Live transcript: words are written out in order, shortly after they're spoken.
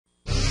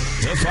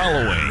The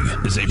following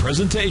is a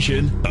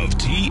presentation of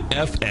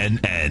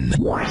TFNN.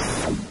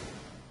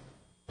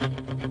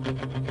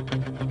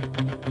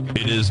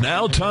 It is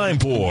now time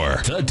for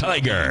the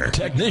Tiger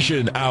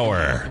Technician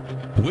Hour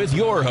with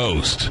your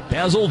host,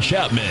 Basil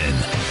Chapman.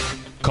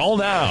 Call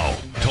now,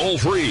 toll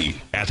free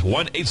at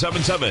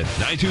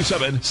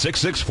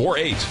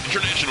 1-877-927-6648.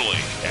 Internationally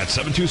at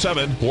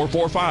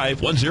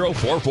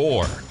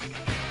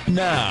 727-445-1044.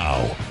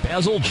 Now,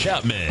 Basil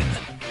Chapman.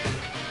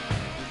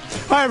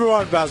 Hi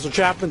everyone, Basil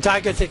Chapman,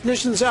 Tiger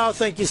Technicians Hour.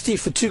 Thank you, Steve,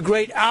 for 2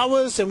 great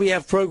hours, and we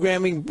have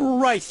programming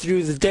right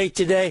through the day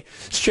today.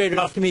 Straight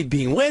after me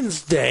being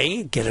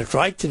Wednesday, get it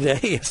right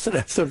today. Yesterday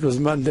I thought it was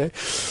Monday.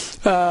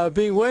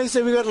 Being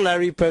Wednesday, we got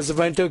Larry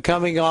Pesavento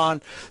coming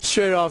on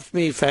straight after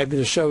me.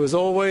 Fabulous show as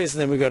always,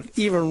 and then we got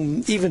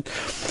even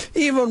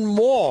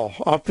more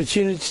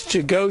opportunity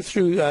to go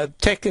through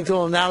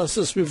technical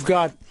analysis. We've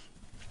got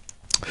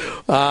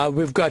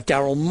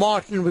Daryl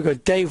Martin, we've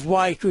got Dave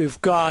White, we've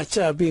got,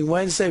 being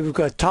Wednesday, we've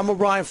got Tom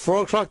O'Brien,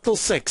 4 o'clock till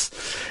 6.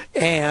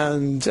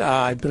 And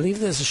I believe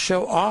there's a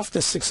show after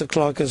 6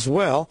 o'clock as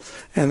well.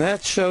 And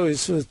that show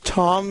is with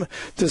Tom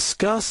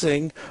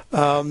discussing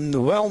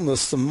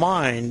wellness, the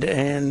mind.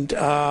 And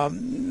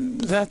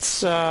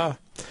that's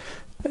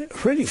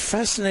really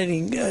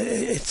fascinating.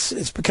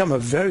 It's become a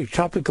very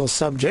topical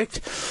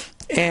subject.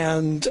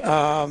 And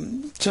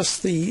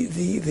just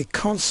the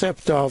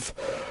concept of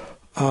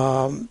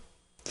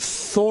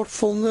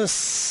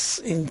thoughtfulness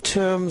in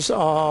terms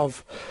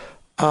of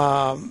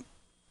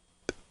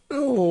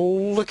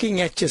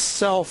looking at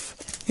yourself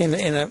in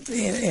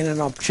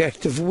an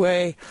objective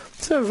way.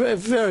 So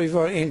very,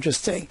 very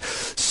interesting.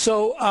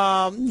 So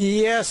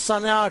yeah,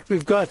 sun out.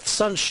 We've got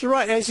sun.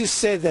 Right, as you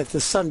said, that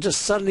the sun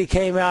just suddenly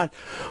came out.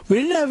 We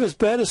didn't have as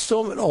bad a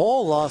storm at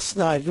all last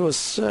night. It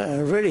was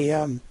really.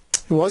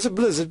 It was a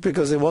blizzard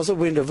because there was a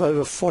wind of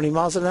over 40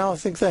 miles an hour, I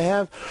think they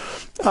have.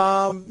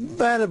 And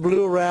it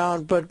blew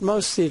around, but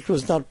mostly it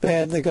was not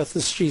bad. They got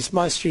the streets,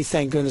 my street,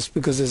 thank goodness,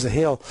 because there's a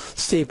hill,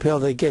 steep hill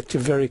they get to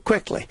very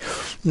quickly.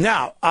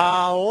 Now,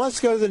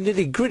 let's go to the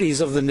nitty-gritties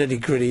of the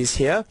nitty-gritties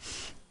here.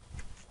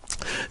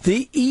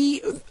 The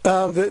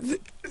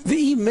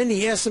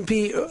E-mini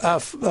S&P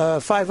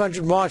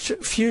 500 March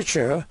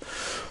future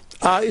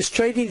is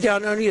trading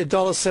down only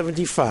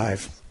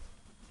 $1.75.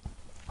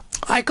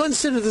 I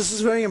consider this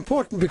is very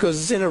important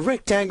because it's in a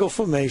rectangle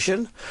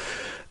formation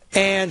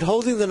and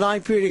holding the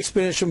 9-period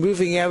exponential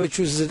moving average,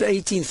 which is at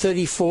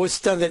 1834. It's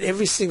done that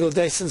every single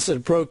day since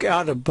it broke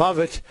out above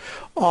it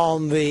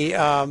on the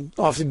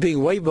after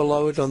being way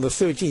below it on the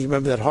 13th.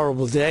 Remember that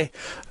horrible day,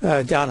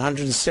 down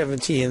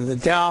 170 in the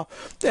Dow,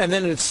 and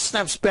then it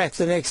snaps back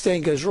the next day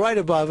and goes right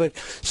above it.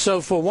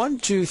 So for 1,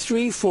 2,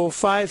 3, 4,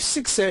 5,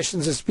 6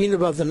 sessions, it's been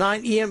above the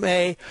 9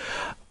 EMA.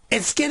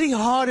 It's getting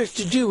harder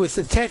to do with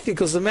the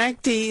technicals. The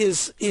MACD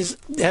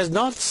has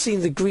not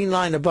seen the green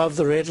line above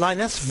the red line.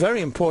 That's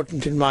very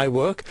important in my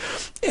work.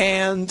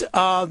 And the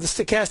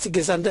stochastic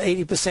is under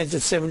 80%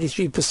 at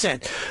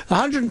 73%. The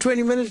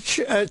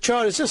 120-minute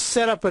chart has just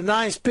set up a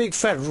nice big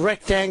fat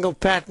rectangle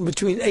pattern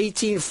between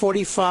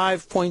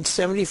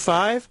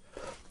 1845.75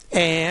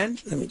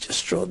 and, let me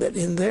just draw that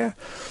in there,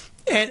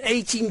 and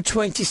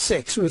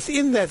 1826.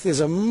 Within that, there's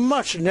a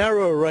much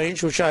narrower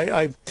range, which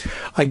I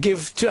credit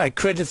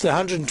the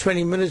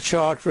 120-minute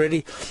chart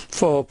really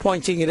for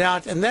pointing it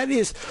out, and that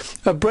is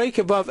a break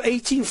above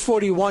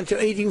 1841 to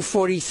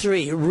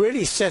 1843. It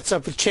really sets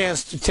up a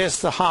chance to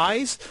test the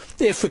highs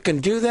if it can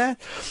do that.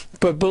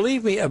 But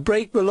believe me, a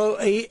break below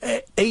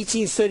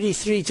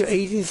 1833 to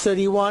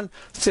 1831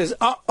 says,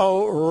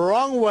 uh-oh,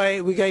 wrong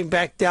way. We're going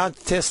back down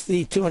to test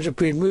the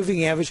 200-period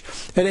moving average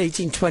at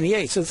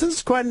 1828. So this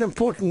is quite an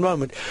important moment.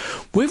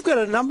 We've got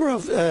a number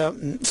of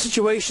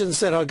situations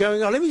that are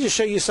going on. Let me just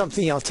show you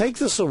something. I'll take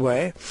this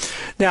away.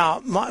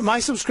 Now, my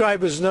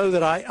subscribers know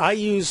that I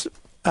use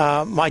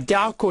my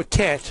Dow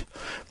Quartet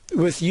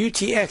with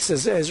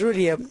UTX as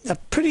really a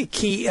pretty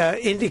key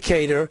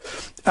indicator.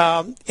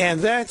 And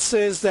that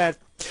says that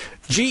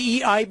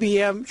GE,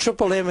 IBM,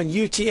 Triple M, and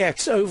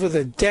UTX over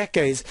the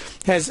decades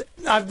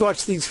I've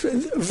watched these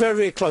very,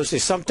 very closely.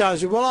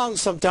 Sometimes we're long,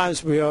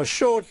 sometimes we are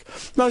short.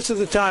 Most of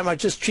the time I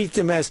just treat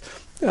them as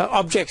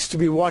objects to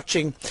be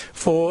watching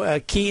for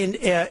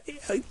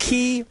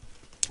key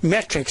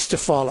metrics to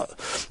follow.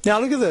 Now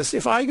look at this.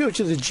 If I go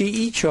to the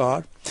GE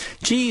chart,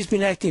 GE's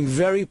been acting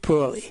very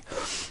poorly.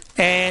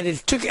 And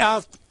it took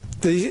out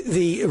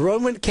the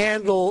Roman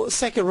candle,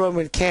 second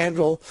Roman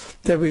candle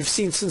that we've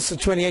seen since the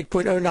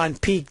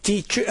 28.09 peak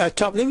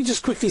top. Let me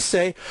just quickly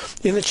say,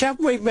 in the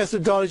Chapman wave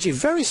methodology,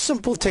 very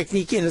simple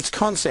technique in its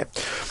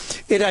concept.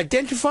 It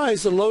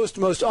identifies the lowest,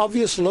 most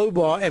obvious low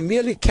bar and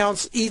merely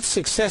counts each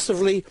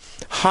successively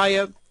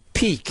higher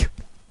peak.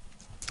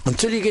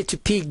 until you get to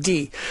peak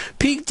D.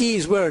 Peak D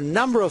is where a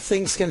number of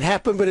things can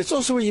happen, but it's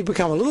also where you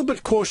become a little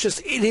bit cautious.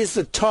 It is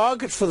the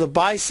target for the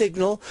buy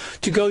signal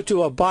to go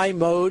to a buy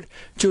mode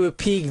to a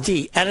peak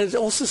D. And it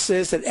also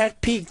says that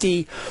at peak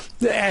D,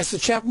 as the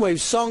Chapman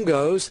Wave song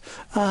goes,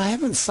 I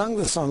haven't sung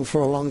the song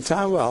for a long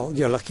time. Well,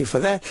 you're lucky for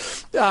that.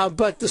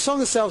 But the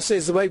song itself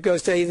says the wave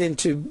goes to A then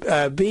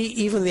to B,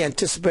 even the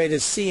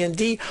anticipated C and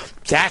D.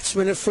 That's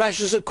when it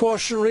flashes a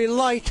cautionary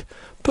light.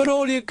 But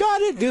all you got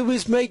to do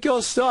is make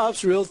your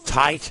stops real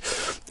tight.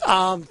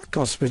 Of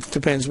course, it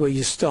depends where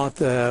you start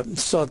the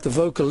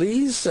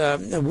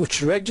vocalese,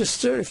 which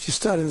register. If you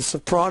start in the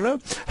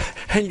soprano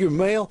and you're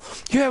male,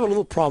 you have a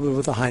little problem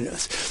with the high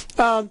notes.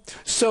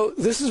 So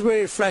this is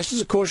where it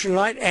flashes a caution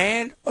light,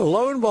 and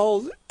lo and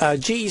behold,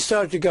 GE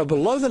started to go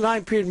below the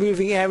 9-period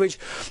moving average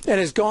and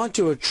has gone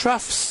to a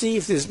trough. See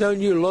if there's no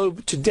new low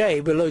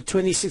today below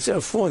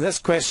 26.04, and that's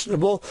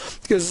questionable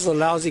because it's a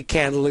lousy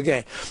candle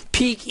again.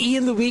 Peak E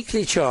in the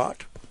weekly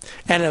chart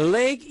and a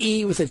leg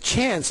E with a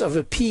chance of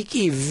a peak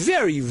E.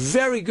 Very,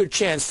 very good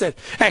chance that,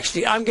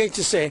 actually, I'm going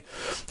to say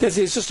that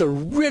there's just a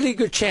really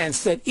good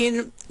chance that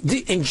in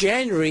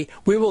January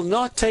we will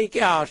not take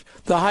out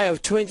the high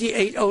of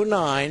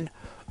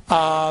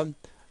 28.09,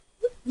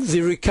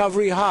 the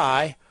recovery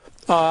high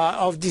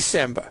of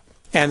December.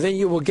 And then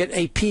you will get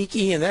a peak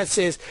E, and that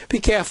says be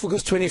careful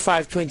because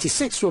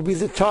 25.26 will be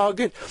the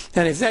target.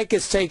 And if that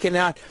gets taken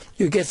out,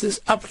 you get this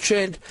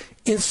uptrend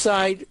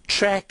inside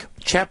track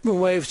Chapman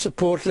Wave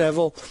support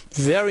level,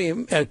 very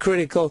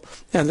critical,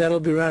 and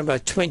that'll be around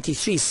about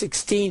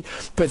 23.16.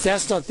 But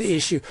that's not the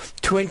issue.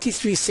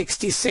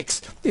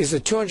 23.66 is the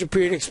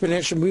 200-period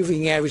exponential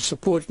moving average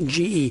support in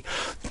GE.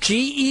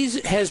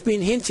 GE has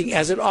been hinting,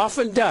 as it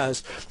often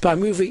does, by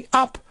moving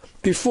up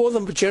before the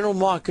general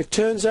market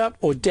turns up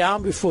or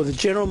down before the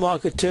general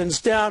market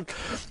turns down,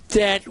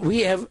 that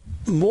we have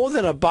more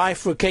than a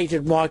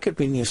bifurcated market,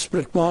 meaning a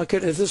split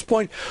market at this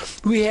point.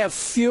 We have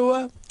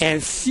fewer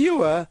and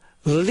fewer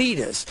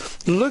leaders.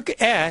 Look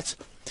at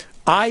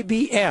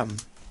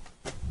IBM.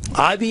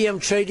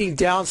 IBM trading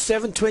down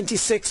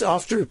 726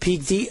 after a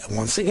peak D.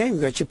 Once again,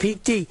 you've got your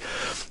peak D.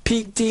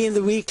 Peak D in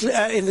the weekly,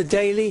 in the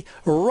daily,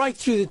 right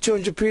through the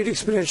 200-period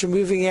exponential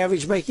moving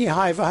average, making a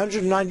high of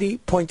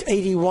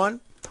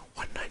 190.81.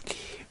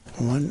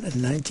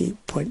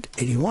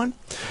 190.81,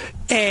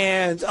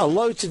 and a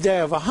low today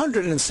of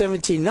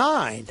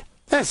 179.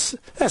 That's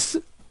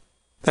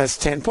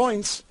 10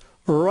 points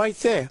right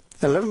there,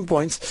 11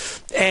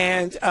 points.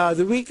 And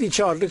the weekly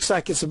chart looks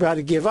like it's about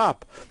to give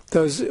up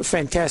those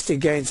fantastic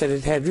gains that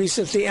it had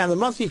recently. And the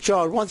monthly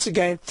chart, once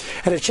again,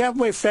 had a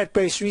Chapman Wave flat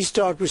base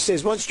restart, which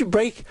says once you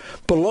break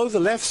below the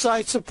left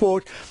side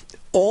support,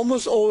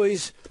 almost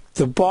always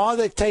the bar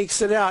that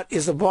takes it out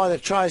is the bar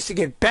that tries to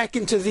get back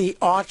into the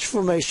arch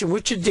formation,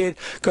 which it did,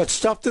 got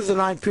stopped at the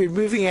 9-period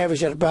moving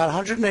average at about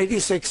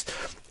 186.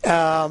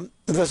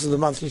 This is the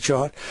monthly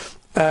chart.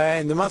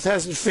 And the month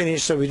hasn't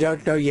finished, so we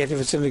don't know yet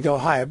if it's going to go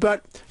higher.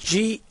 But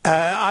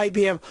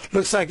IBM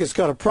looks like it's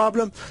got a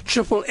problem.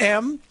 Triple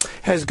M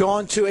has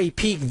gone to a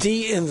peak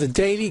D in the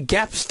daily,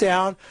 gaps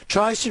down,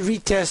 tries to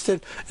retest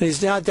it, and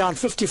is now down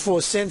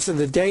 54 cents in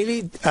the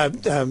daily.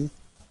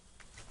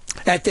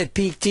 At that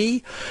peak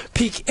D,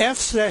 peak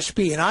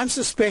F/B, and I'm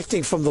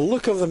suspecting from the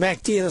look of the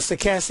MACD and the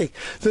stochastic,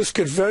 this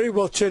could very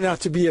well turn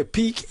out to be a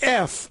peak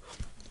F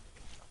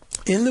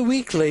in the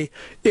weekly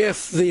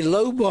if the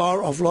low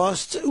bar of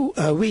last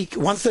week,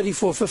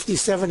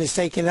 134.57, is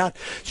taken out,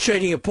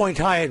 trading a point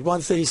high at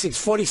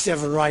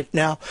 136.47 right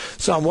now.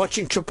 So I'm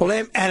watching Triple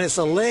M, and it's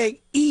a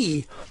leg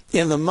E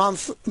in the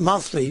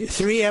monthly.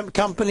 3M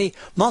company,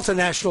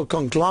 multinational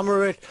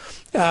conglomerate.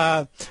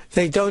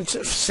 They don't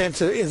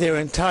center their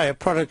entire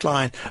product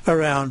line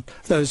around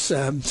those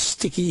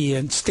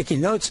sticky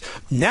notes.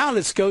 Now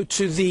let's go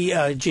to the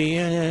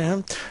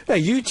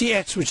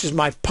UTX, which is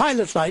my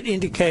pilot light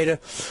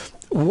indicator.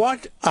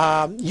 What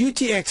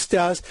UTX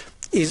does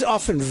is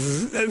often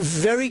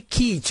very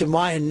key to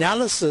my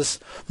analysis,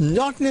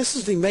 not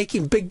necessarily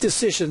making big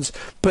decisions,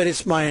 but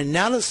it's my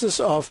analysis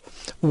of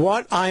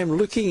what I am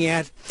looking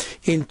at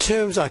in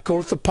terms, I call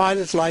it the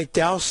pilot light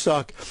Dow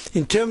stock,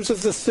 in terms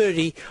of the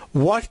 30,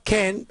 what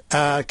can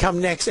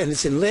come next, and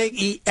it's in leg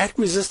E at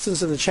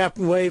resistance in the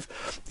Chapman Wave.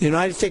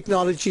 United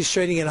Technologies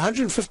trading at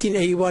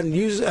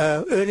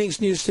 115.81 earnings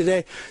news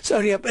today. It's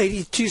only up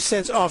 82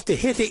 cents after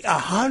hitting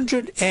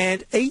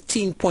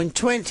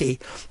 118.20.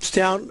 It's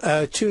down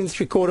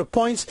 2 3/4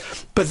 points,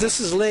 but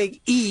this is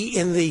leg E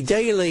in the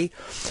daily.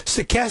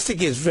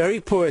 Stochastic is very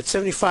poor at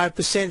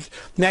 75%.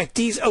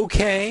 MACD's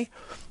okay,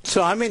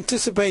 so I'm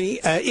anticipating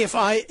if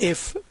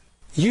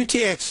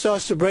UTX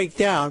starts to break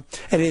down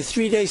and in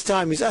 3 days'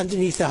 time is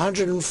underneath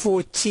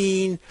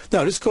 114,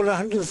 no, let's call it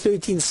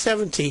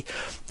 113.70.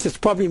 That's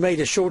probably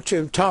made a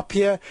short-term top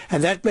here,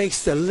 and that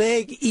makes the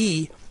leg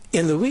E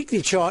in the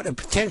weekly chart a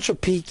potential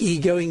peak E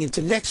going into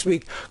next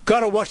week. Got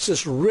to watch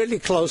this really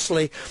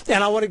closely.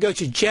 And I want to go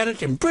to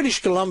Janet in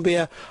British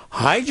Columbia.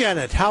 Hi,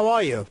 Janet. How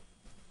are you?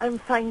 I'm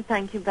fine,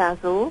 thank you,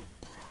 Basil.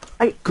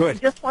 I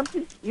Good. just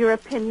wanted your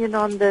opinion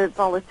on the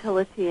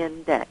volatility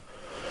index.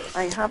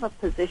 I have a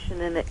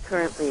position in it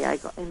currently. I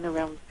got in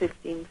around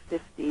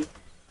 1550.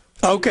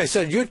 Okay,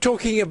 so you're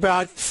talking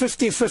about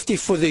 1550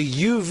 for the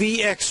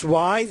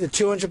UVXY, the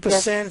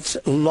 200%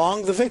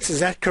 long the VIX. Is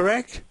that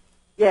correct?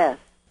 Yes.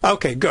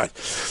 Okay, good.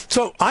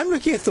 So I'm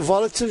looking at the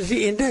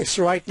volatility index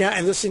right now,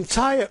 and this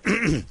entire,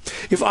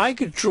 if I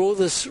could draw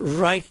this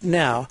right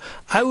now,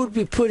 I would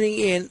be putting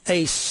in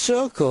a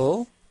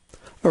circle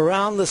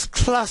around this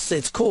cluster.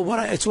 It's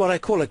what I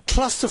call a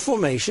cluster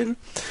formation,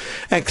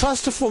 and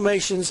cluster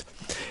formations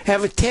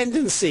have a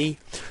tendency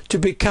to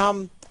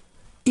become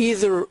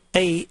either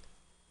a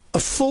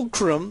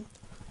fulcrum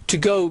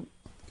to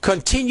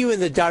continue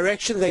in the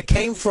direction they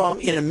came from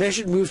in a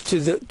measured move to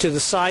the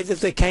side that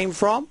they came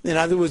from. In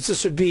other words,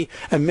 this would be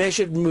a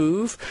measured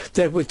move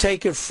that would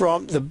take it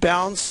from the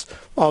bounce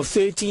of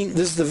 13.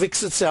 This is the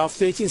VIX itself,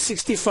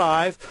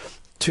 1365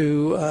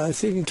 to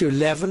 13 to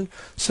 11.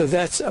 So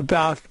that's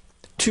about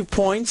 2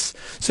 points.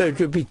 So it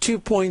would be 2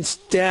 points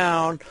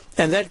down,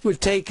 and that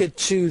would take it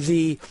to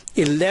the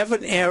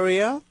 11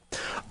 area.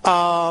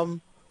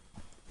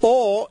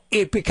 Or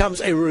it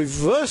becomes a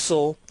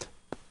reversal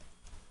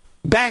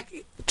back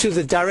to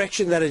the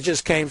direction that it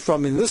just came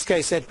from. In this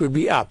case, that would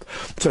be up.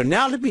 So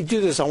now let me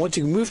do this. I want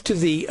to move to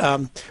the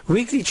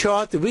weekly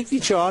chart. The weekly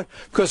chart,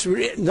 because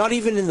we're not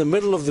even in the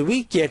middle of the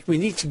week yet. We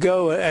need to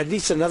go at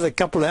least another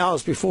couple of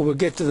hours before we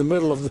get to the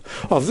middle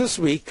of this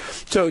week.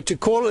 So to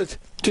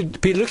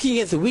be looking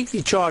at the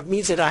weekly chart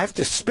means that I have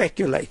to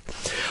speculate.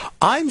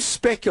 I'm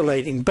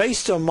speculating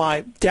based on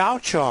my Dow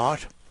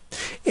chart.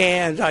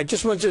 And I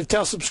just wanted to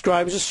tell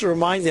subscribers, just to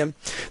remind them,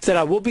 that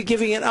I will be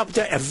giving an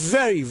update, a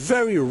very,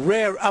 very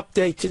rare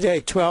update today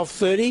at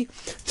 12:30.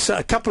 So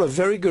a couple of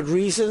very good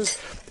reasons.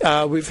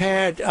 We've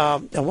had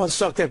one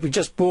stock that we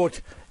just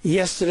bought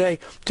yesterday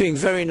doing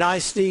very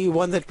nicely,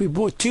 one that we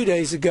bought 2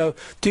 days ago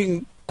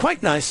doing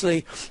quite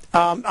nicely.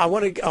 I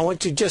want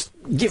to just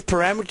give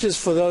parameters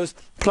for those.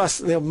 Plus,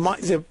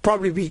 there'll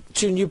probably be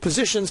 2 new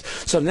positions.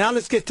 So now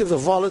let's get to the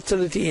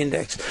volatility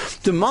index.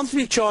 The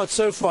monthly chart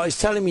so far is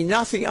telling me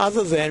nothing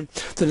other than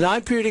the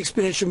 9-period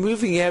exponential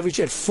moving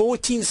average at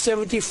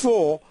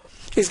 1474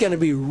 is going to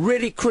be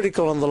really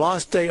critical on the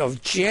last day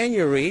of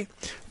January,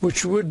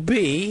 which would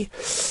be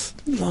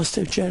last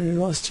day of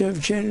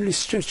January,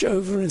 stretch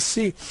over and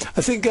see.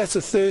 I think that's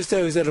a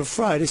Thursday, or is that a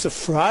Friday? It's a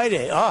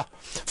Friday.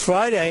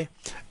 Friday,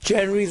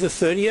 January the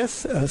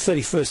 30th,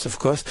 31st, of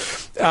course.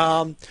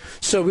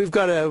 So we've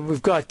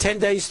got 10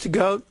 days to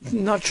go,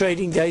 not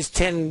trading days.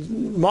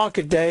 10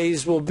 market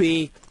days will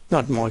be,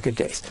 not market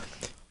days.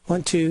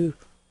 1, 2,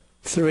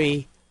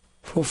 3,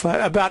 4,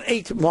 5, about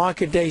 8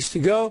 market days to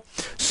go.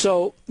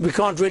 So we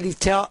can't really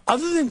tell,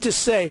 other than to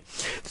say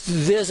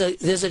there's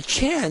a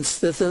chance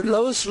that the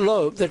lowest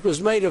low that was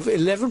made of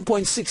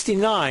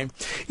 11.69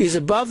 is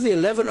above the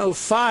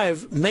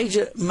 11.05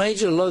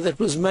 major low that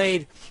was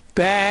made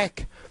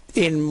back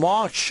in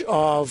March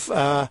of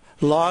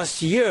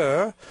last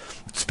year.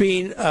 It's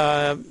been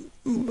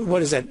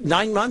what is that,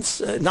 9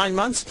 months? 9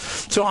 months.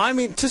 So I'm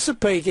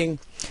anticipating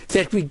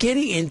that we're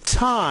getting in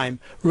time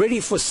ready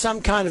for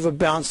some kind of a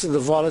bounce in the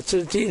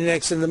volatility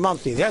index in the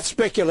monthly. That's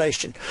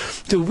speculation.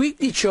 The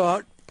weekly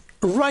chart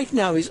right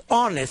now is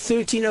on at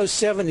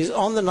 1307, is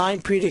on the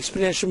 9-period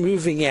exponential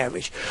moving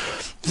average.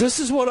 This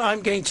is what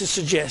I'm going to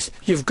suggest.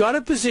 You've got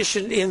a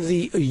position in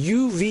the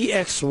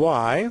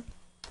UVXY.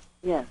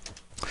 Yes.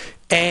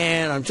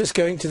 And I'm just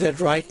going to that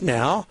right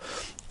now.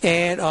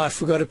 And I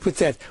forgot to put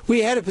that.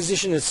 We had a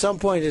position at some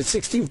point at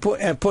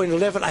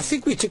 16.11. I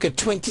think we took a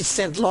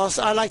 20-cent loss.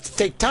 I like to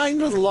take tiny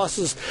little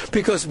losses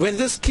because when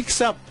this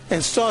kicks up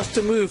and starts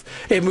to move,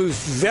 it moves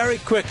very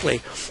quickly.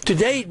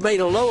 Today it made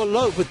a lower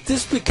low, but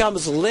this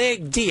becomes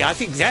leg D. I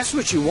think that's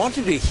what you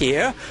wanted to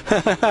hear.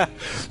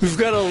 We've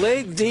got a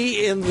leg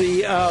D in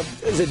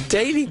the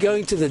daily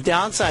going to the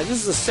downside. This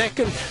is the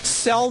second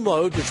sell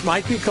mode, which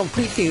might be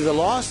completing. The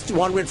last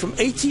one went from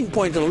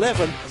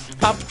 18.11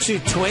 up to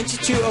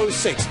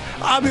 22.06.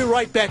 I'll be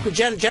right back with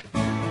Janet.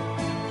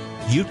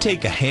 You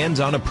take a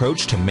hands-on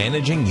approach to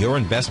managing your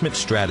investment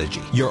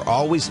strategy. You're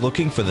always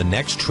looking for the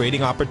next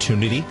trading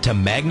opportunity to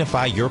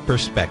magnify your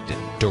perspective.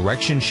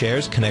 Direction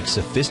Shares connects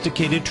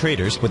sophisticated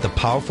traders with a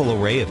powerful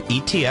array of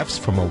ETFs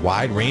from a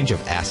wide range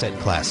of asset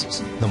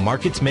classes. The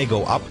markets may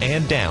go up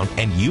and down,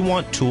 and you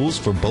want tools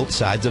for both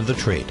sides of the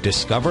trade.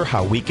 Discover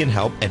how we can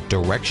help at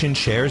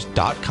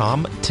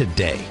DirectionShares.com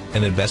today.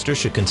 An investor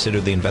should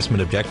consider the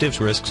investment objectives,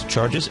 risks,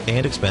 charges,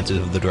 and expenses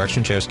of the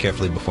Direction Shares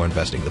carefully before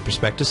investing. The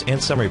prospectus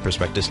and summary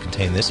prospectus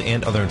contain this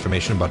and other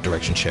information about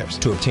Direction Shares.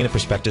 To obtain a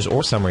prospectus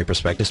or summary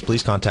prospectus,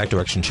 please contact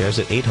Direction Shares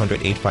at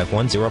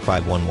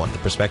 800-851-0511. The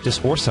prospectus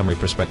or summary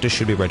prospectus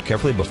should be read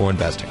carefully before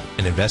investing.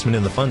 An investment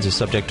in the funds is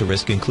subject to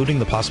risk, including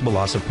the possible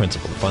loss of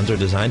principal. The funds are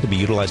designed to be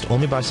utilized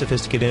only by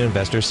sophisticated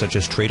investors such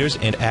as traders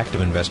and active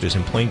investors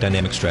employing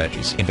dynamic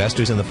strategies.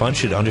 Investors in the fund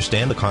should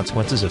understand the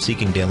consequences of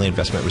seeking daily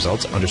investment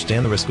results,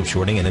 understand the risk of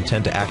shorting, and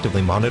intend to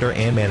actively monitor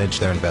and manage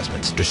their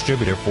investments.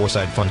 Distributor,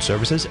 Foreside Fund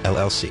Services,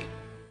 LLC.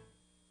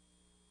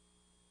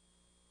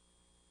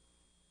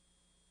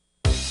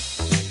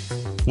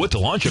 with the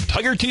launch of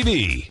Tiger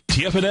TV.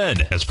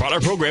 TFNN has brought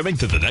our programming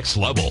to the next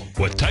level.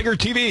 With Tiger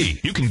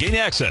TV, you can gain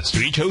access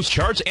to each host's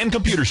charts and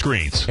computer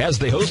screens as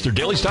they host their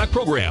daily stock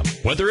program.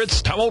 Whether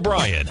it's Tom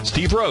O'Brien,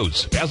 Steve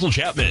Rhodes, Basil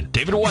Chapman,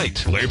 David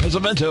White, Larry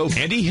Pesavento,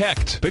 Andy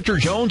Hecht, Victor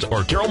Jones,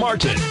 or Daryl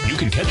Martin, you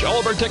can catch all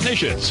of our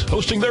technicians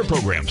hosting their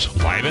programs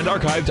live and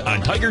archived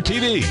on Tiger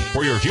TV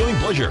for your viewing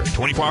pleasure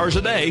 24 hours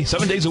a day,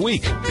 7 days a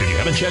week. If you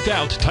haven't checked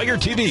out Tiger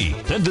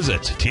TV, then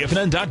visit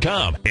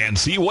TFNN.com and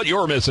see what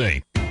you're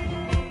missing.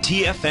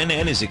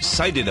 TFNN is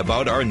excited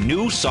about our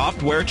new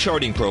software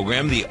charting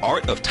program, The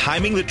Art of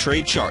Timing the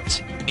Trade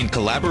Charts. In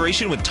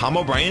collaboration with Tom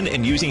O'Brien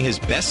and using his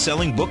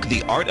best-selling book,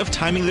 The Art of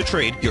Timing the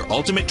Trade, Your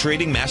Ultimate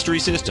Trading Mastery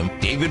System,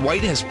 David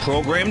White has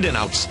programmed an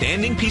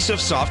outstanding piece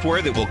of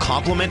software that will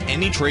complement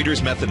any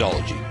trader's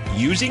methodology.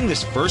 Using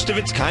this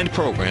first-of-its-kind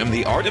program,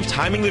 The Art of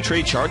Timing the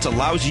Trade Charts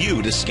allows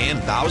you to scan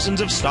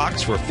thousands of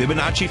stocks for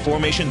Fibonacci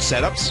formation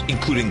setups,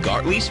 including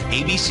Gartley's,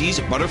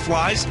 ABC's,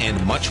 butterflies,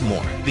 and much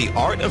more. The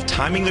Art of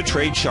Timing the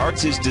Trade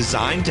Charts is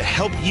designed to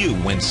help you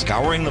when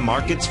scouring the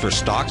markets for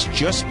stocks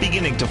just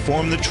beginning to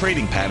form the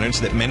trading patterns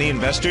that many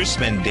investors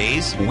spend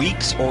days,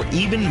 weeks, or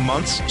even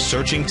months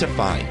searching to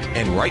find.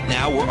 And right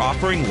now, we're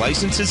offering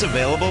licenses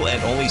available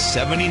at only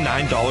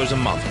 $79 a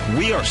month.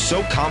 We are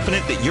so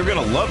confident that you're going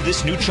to love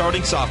this new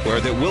charting software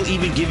that will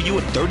even give you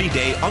a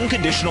 30-day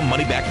unconditional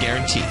money-back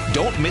guarantee.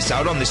 Don't miss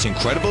out on this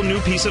incredible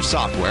new piece of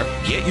software.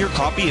 Get your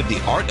copy of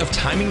The Art of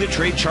Timing the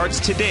Trade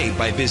Charts today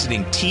by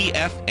visiting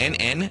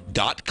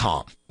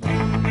TFNN.com.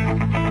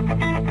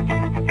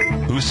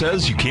 Who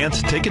says you can't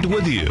take it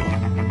with you?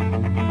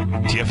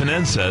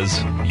 TFNN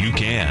says you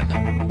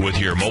can. With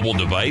your mobile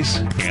device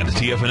and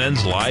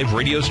TFNN's live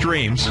radio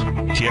streams,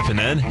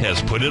 TFNN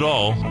has put it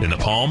all in the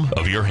palm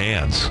of your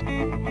hands.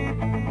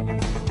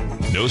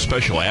 No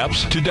special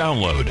apps to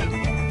download.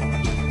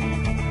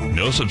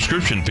 No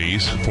subscription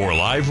fees for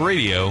live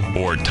radio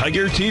or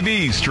Tiger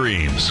TV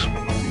streams.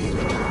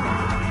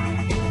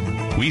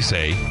 We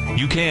say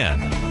you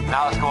can.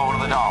 Now let's go over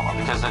to the dollar,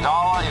 because the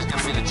dollar is going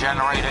to be the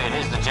generator. It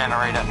is the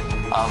generator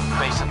of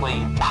basically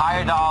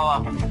higher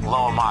dollar,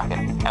 lower market.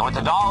 And what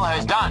the dollar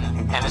has done,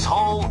 and this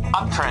whole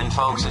uptrend,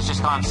 folks, has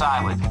just gone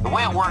sideways. The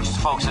way it works,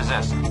 folks, is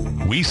this.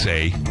 We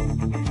say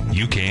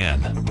you can.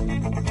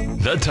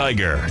 The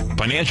Tiger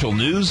Financial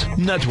News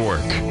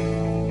Network.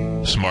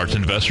 Smart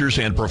investors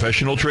and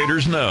professional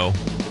traders know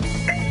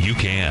you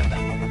can.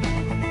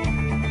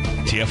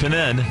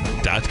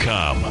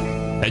 TFNN.com.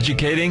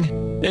 Educating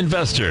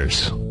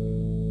investors.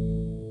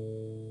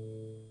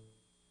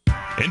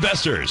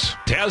 Investors,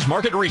 Taz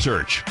Market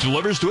Research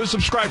delivers to its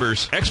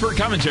subscribers expert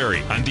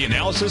commentary on the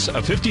analysis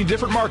of 15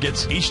 different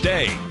markets each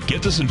day.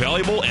 Get this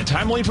invaluable and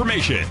timely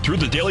information through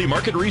the daily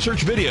market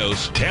research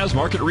videos Taz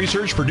Market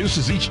Research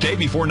produces each day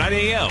before 9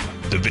 a.m.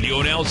 The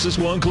video analysis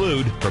will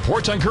include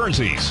reports on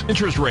currencies,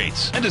 interest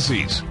rates,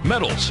 indices,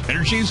 metals,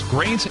 energies,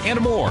 grains, and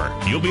more.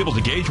 You'll be able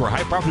to gauge where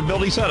high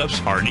profitability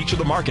setups are in each of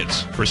the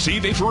markets.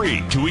 Receive a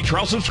free 2-week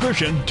trial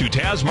subscription to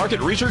Taz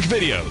Market Research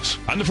videos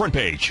on the front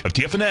page of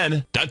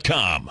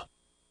TFNN.com.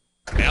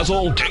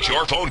 Basil takes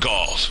your phone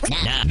calls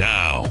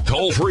now.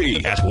 Toll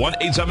free at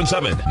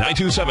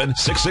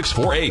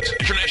 1-877-927-6648.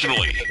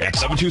 Internationally at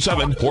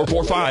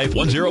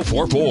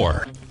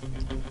 727-445-1044.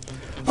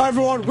 Hi,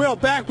 everyone. We're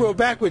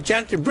back with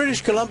Janet in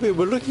British Columbia.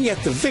 We're looking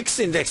at the VIX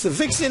index. The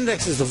VIX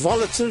index is the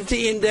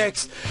volatility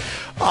index.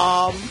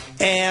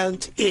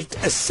 And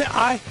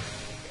I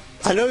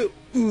know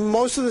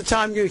most of the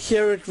time you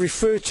hear it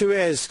referred to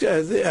as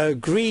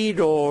greed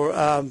or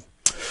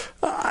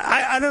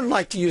I don't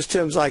like to use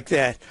terms like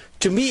that.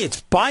 To me, it's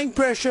buying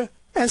pressure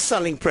and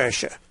selling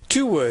pressure.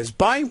 2 words,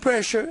 buying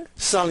pressure,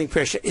 selling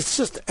pressure. It's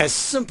just as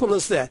simple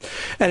as that.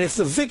 And if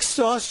the VIX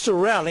starts to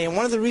rally, and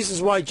one of the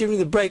reasons why during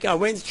the break I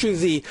went through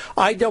the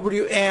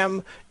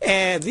IWM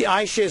and the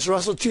iShares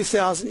Russell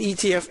 2000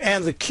 ETF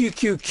and the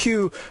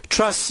QQQ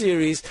Trust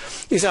Series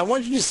is I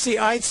wanted to see,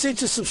 I had said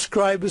to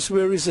subscribers,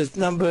 where is it,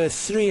 number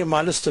 3 in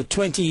my list of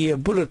 20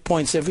 bullet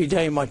points every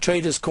day in my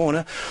Traders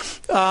Corner,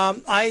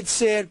 I had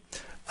said,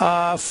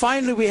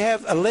 finally we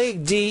have a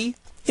leg D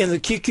in the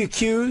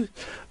QQQ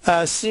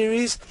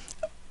series.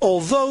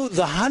 Although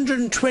the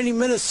 120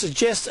 minutes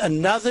suggests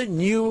another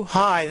new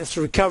high, that's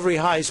a recovery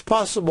high, is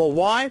possible.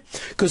 Why?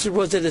 Because it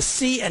was at a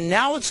C and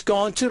now it's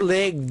gone to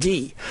leg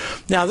D.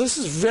 Now this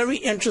is very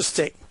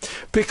interesting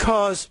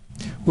because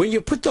when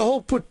you put the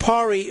whole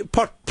potpourri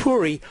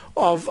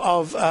of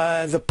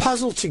the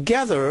puzzle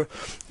together,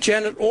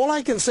 Janet, all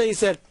I can say is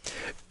that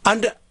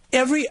under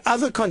every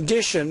other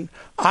condition,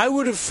 I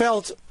would have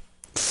felt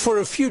for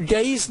a few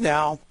days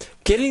now,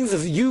 getting the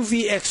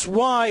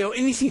UVXY or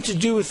anything to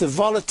do with the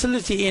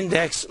volatility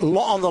index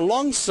on the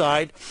long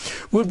side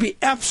would be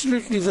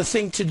absolutely the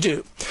thing to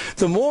do.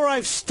 The more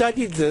I've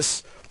studied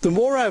this, the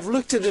more I've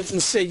looked at it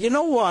and said, you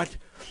know what,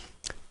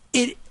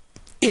 it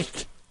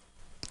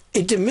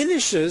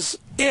diminishes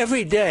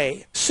every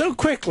day so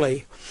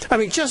quickly. I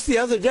mean, just the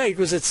other day it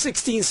was at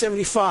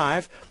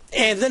 1675.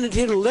 and then it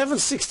hit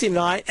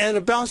 1169, and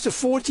it bounced to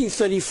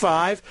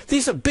 1435.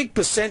 These are big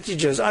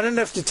percentages. I don't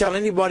have to tell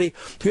anybody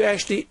who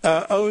actually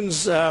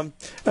owns, this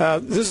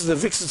is the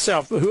VIX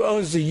itself, who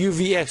owns the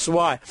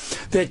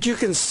UVXY, that you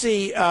can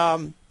see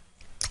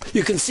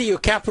your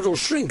capital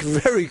shrink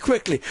very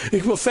quickly.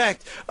 In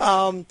fact,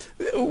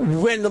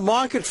 when the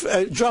market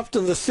dropped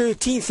on the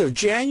 13th of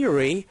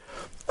January,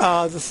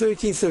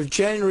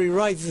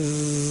 right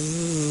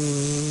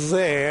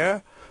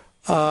there,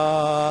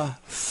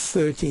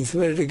 13th,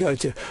 where did it go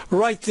to?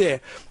 Right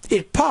there.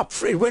 It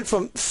popped. It went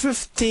from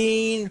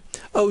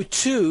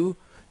 1502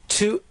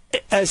 to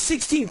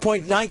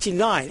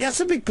 16.99. That's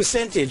a big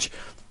percentage.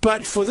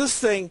 But for this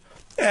thing,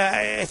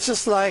 it's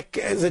just like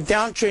the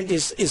downtrend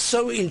is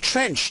so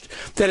entrenched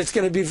that it's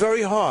going to be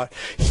very hard.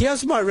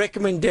 Here's my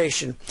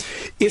recommendation.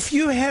 If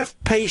you have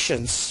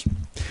patience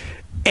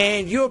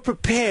and you're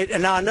prepared,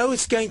 and I know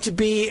it's going to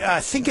be, I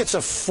think it's a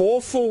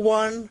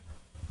 4-for-1.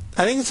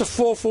 I think it's a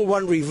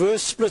 4-for-1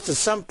 reverse split at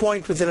some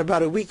point within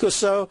about a week or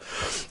so.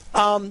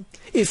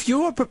 If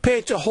you are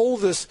prepared to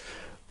hold this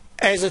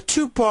as a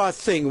two-part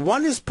thing,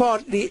 one is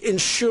partly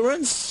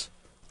insurance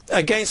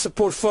against the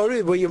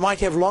portfolio where you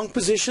might have long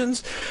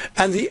positions,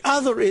 and the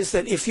other is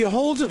that if you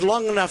hold it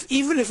long enough,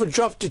 even if it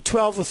dropped to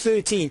 12 or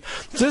 13,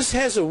 this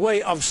has a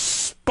way of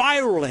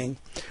spiraling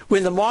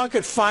when the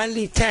market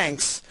finally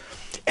tanks,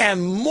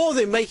 and more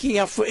than making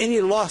up for any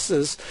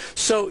losses.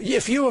 So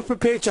if you are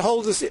prepared to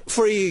hold this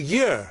for a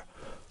year,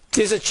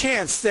 there's a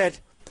chance that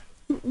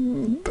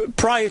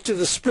prior to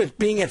the split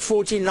being at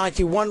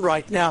 1491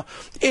 right now,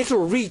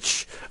 it'll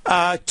reach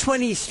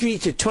 23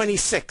 to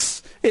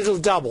 26. It'll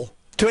double.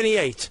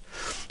 28.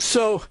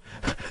 So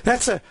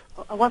that's a.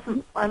 I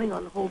wasn't planning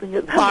on holding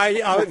it.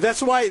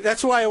 That's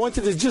why I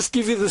wanted to just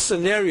give you the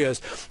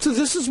scenarios. So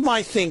this is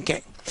my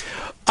thinking.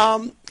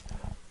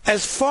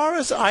 As far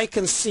as I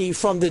can see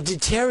from the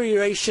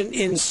deterioration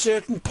in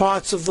certain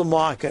parts of the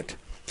market,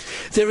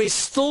 there is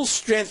still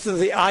strength in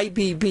the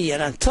IBB,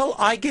 and until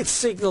I get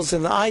signals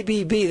in the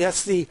IBB,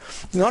 that's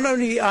not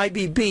only the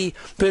IBB,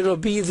 but it'll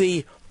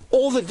be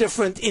all the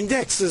different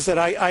indexes that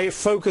I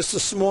focused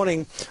this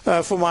morning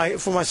for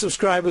my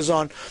subscribers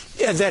on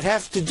that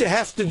have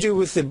to do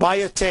with the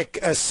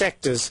biotech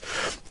sectors.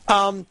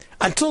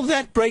 Until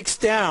that breaks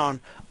down,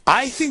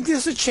 I think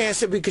there's a chance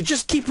that we could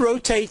just keep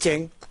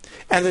rotating,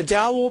 and the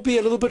Dow will be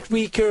a little bit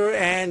weaker,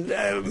 and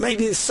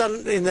maybe in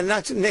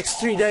the next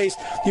 3 days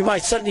you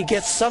might suddenly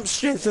get some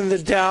strength in the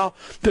Dow.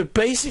 But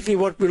basically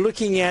what we're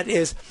looking at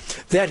is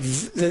that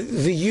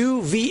the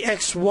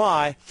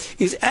UVXY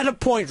is at a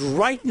point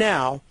right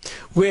now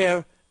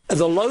where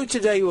the low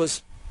today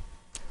was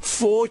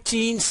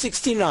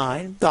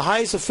 1469, the high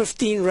is a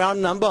 15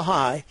 round number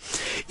high.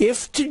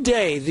 If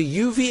today the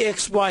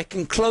UVXY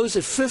can close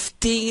at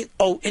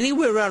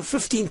anywhere around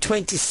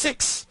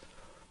 1526,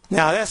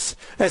 now that's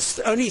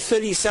only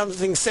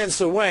 30-something cents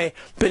away,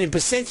 but in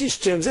percentage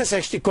terms, that's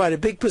actually quite a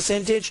big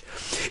percentage.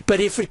 But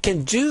if it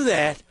can do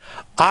that,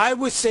 I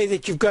would say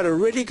that you've got a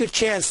really good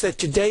chance that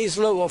today's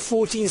low of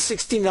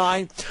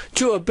 1469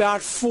 to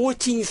about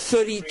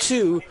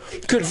 1432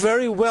 could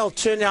very well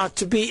turn out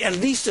to be at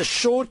least a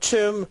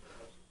short-term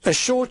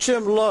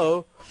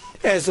low,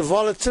 as the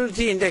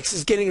volatility index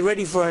is getting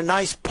ready for a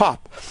nice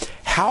pop.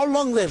 How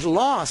long that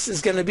lasts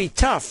is going to be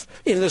tough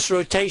in this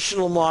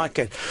rotational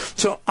market.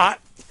 So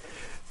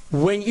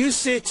when you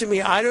said to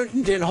me, I don't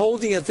intend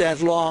holding it that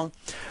long,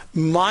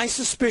 my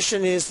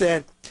suspicion is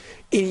that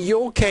in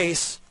your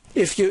case,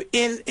 if you're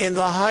in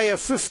the higher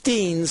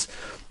 15s,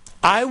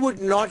 I would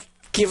not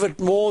give it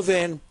more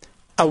than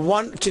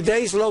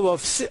today's low of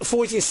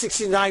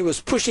 1469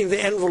 was pushing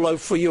the envelope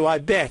for you, I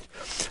bet.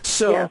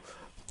 So yeah.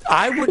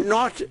 I would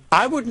not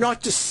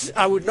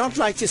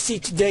like to see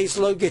today's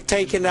low get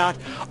taken out.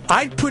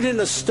 I'd put in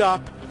a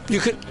stop. You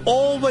can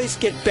always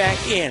get back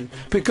in,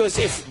 because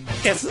if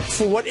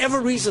for whatever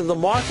reason the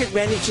market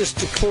manages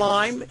to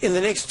climb in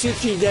the next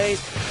 2-3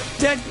 days,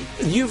 that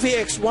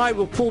UVXY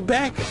will pull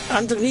back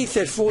underneath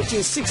that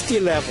 1460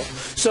 level.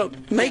 So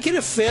make it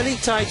a fairly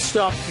tight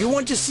stop. You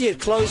want to see it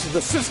close at the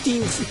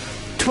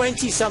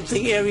 1520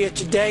 something area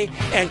today,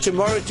 and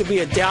tomorrow to be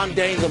a down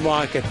day in the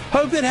market.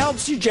 Hope that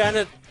helps you,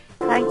 Janet.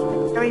 Thank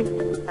you very much.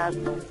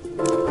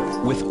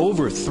 With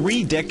over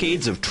 3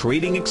 decades of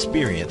trading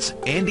experience,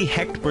 Andy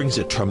Hecht brings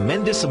a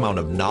tremendous amount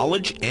of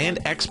knowledge and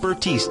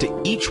expertise to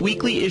each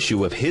weekly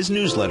issue of his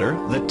newsletter,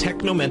 the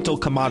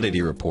Technomental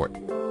Commodity Report.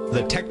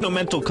 The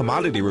Technomental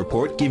Commodity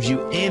Report gives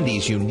you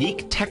Andy's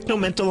unique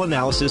technomental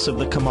analysis of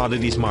the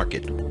commodities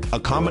market, a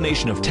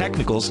combination of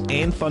technicals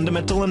and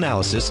fundamental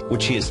analysis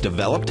which he has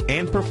developed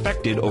and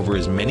perfected over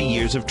his many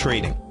years of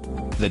trading.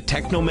 The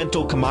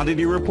Technomental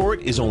Commodity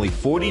Report is only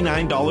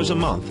 $49 a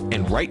month,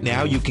 and right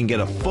now you can get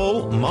a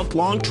full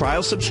month-long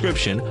trial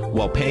subscription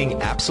while paying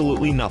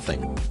absolutely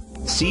nothing.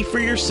 See for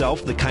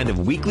yourself the kind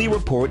of weekly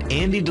report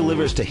Andy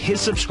delivers to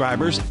his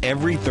subscribers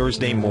every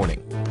Thursday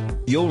morning.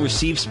 You'll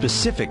receive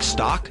specific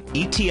stock,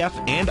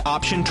 ETF, and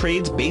option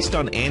trades based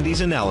on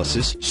Andy's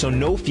analysis, so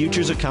no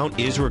futures account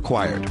is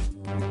required.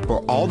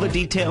 For all the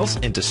details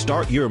and to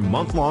start your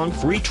month-long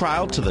free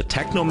trial to the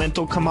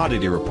Technomental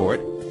Commodity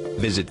Report,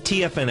 visit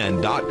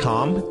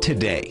TFNN.com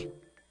today.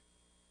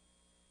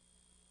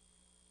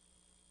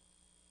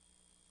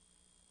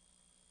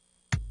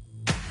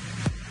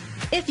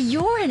 If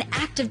you're an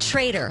active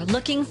trader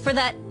looking for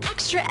that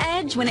extra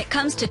edge when it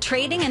comes to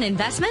trading and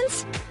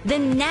investments,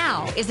 then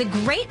now is a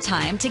great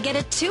time to get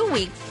a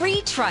 2-week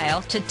free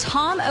trial to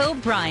Tom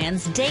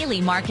O'Brien's daily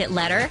market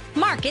letter,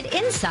 Market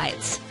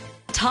Insights.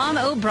 Tom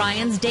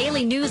O'Brien's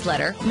daily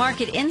newsletter,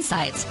 Market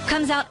Insights,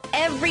 comes out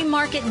every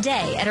market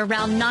day at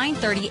around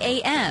 9:30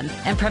 a.m.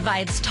 and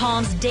provides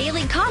Tom's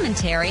daily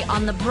commentary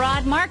on the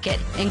broad market,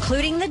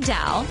 including the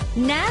Dow,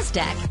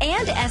 NASDAQ,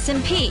 and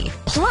S&P,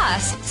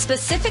 plus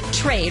specific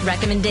trade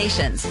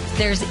recommendations.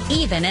 There's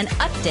even an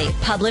update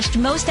published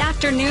most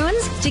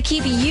afternoons to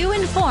keep you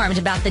informed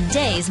about the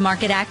day's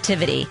market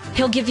activity.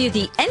 He'll give you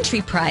the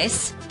entry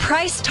price,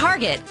 price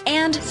target,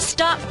 and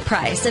stop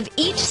price of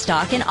each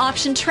stock and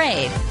option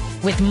trade.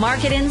 With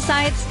Market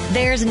Insights,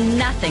 there's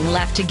nothing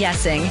left to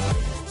guessing.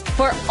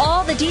 For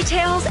all the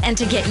details and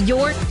to get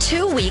your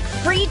 2-week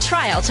free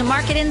trial to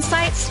Market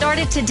Insights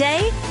started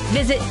today,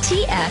 visit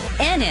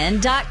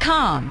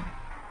TFNN.com.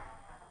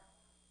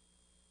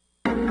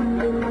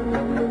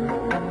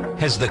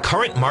 Has the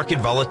current market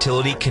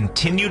volatility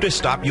continued to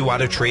stop you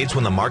out of trades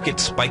when the market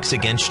spikes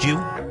against you?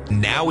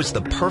 Now is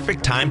the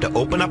perfect time to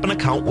open up an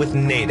account with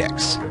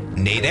Nadex.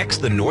 Nadex,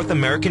 the North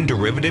American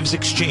Derivatives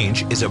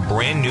Exchange, is a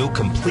brand new,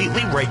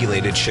 completely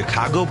regulated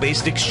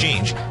Chicago-based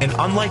exchange, and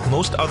unlike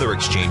most other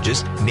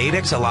exchanges,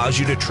 Nadex allows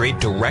you to trade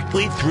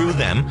directly through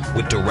them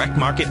with direct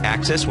market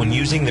access when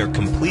using their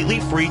completely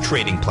free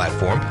trading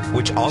platform,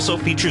 which also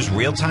features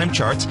real-time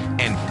charts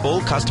and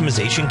full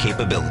customization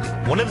capability.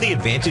 One of the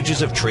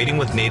advantages of trading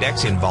with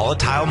Nadex in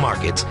volatile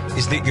markets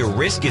is that your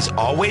risk is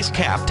always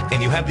capped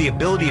and you have the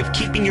ability of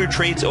keeping your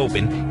trades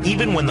open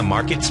even when the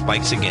market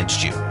spikes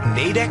against you.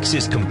 Nadex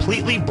is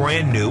completely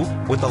brand new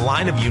with a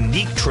line of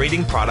unique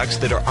trading products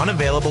that are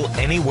unavailable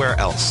anywhere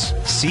else.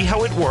 See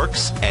how it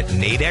works at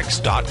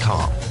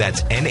nadex.com.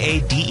 That's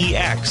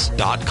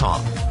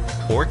NADEX.com.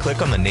 Or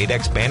click on the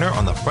Nadex banner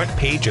on the front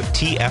page of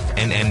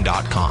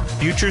TFNN.com.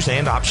 Futures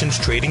and options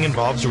trading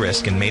involves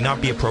risk and may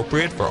not be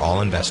appropriate for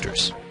all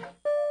investors.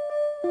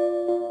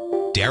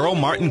 Daryl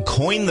Martin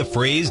coined the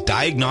phrase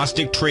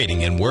diagnostic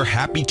trading, and we're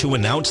happy to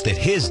announce that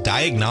his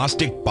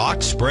diagnostic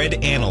box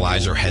spread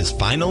analyzer has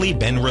finally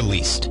been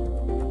released.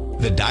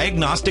 The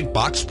Diagnostic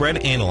Box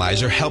Spread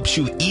Analyzer helps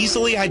you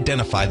easily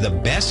identify the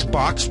best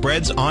box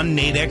spreads on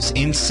Nadex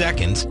in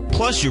seconds,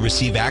 plus you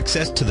receive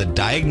access to the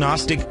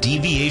diagnostic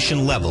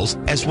deviation levels,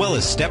 as well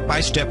as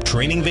step-by-step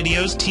training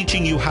videos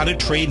teaching you how to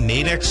trade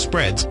Nadex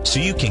spreads so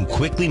you can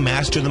quickly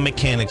master the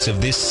mechanics of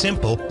this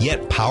simple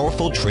yet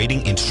powerful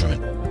trading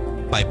instrument.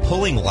 By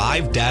pulling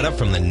live data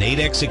from the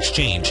Nadex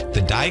exchange, the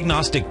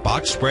Diagnostic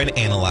Box Spread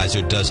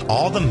Analyzer does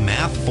all the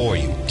math for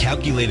you,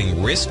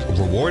 calculating risk,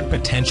 reward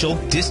potential,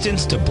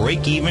 distance to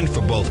break even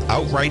for both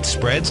outright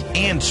spreads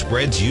and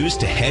spreads used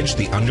to hedge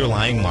the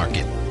underlying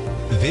market.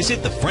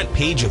 Visit the front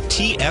page of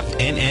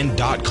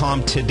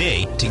TFNN.com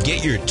today to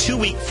get your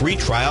 2-week free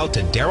trial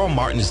to Daryl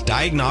Martin's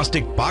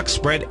Diagnostic Box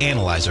Spread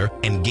Analyzer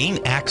and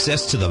gain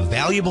access to the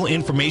valuable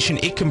information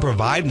it can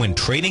provide when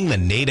trading the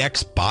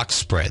Nadex box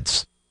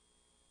spreads.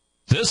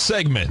 This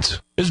segment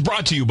is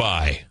brought to you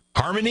by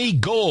Harmony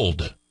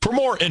Gold. For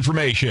more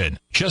information,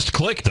 just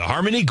click the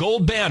Harmony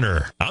Gold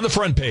banner on the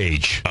front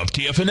page of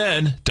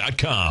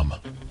TFNN.com.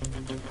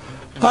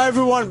 Hi,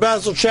 everyone.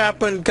 Basil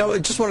Chapman. I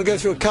just want to go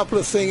through a couple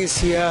of things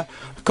here.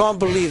 I can't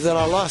believe that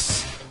I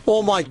lost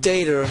all my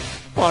data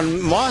on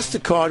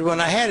MasterCard when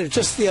I had it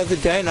just the other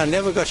day, and I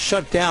never got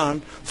shut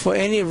down for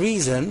any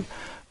reason.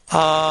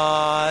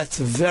 It's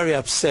very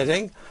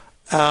upsetting.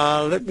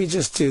 Let me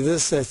just do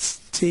this. That's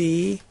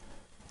T.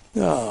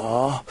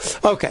 Oh,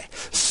 okay.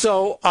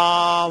 So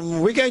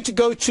we're going to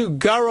go to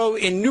Garo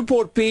in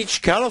Newport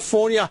Beach,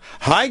 California.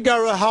 Hi,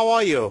 Garo. How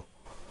are you?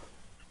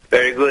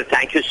 Very good.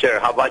 Thank you, sir.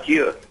 How about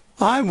you?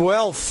 I'm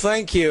well,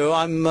 thank you.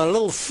 I'm a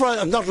little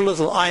not a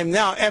little. I am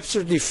now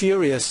absolutely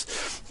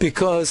furious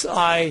because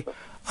I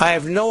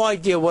have no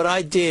idea what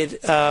I did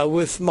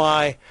with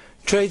my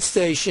trade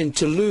station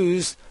to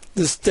lose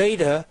this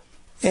data,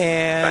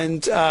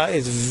 and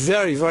it's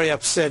very, very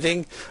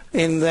upsetting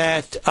in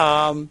that.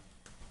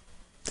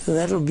 So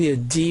that'll be a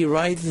D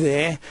right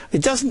there.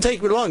 It doesn't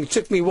take me long. It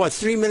took me,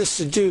 3 minutes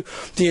to do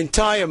the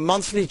entire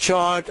monthly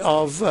chart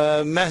of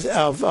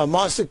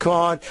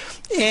MasterCard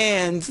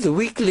and the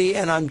weekly,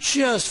 and I'm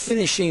just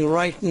finishing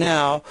right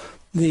now.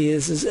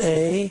 This is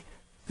A,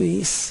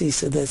 B, C,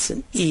 so that's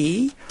an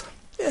E,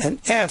 an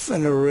F,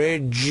 and a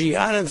red G.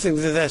 I don't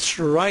think that that's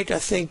right. I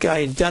think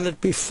I had done it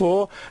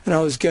before, and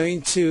I was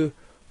going to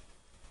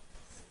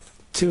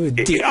a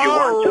D.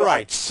 All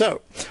right. So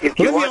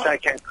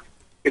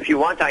If you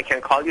want, I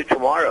can call you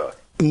tomorrow.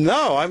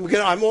 No, I'm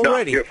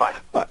already. No, you're fine.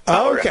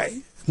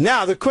 Okay.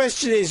 Now, the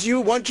question is,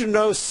 you want to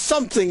know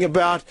something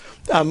about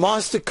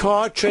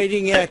MasterCard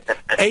trading at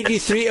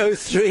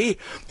 83.03.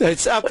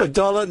 It's up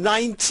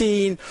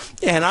 $1.19.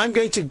 And I'm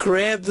going to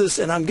grab this,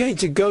 and I'm going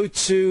to go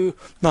to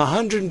my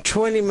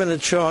 120-minute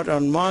chart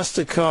on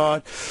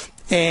MasterCard.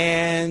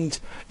 And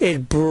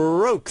it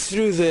broke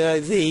through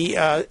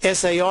the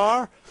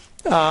SAR.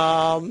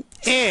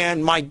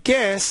 And my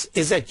guess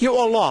is that you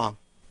are long.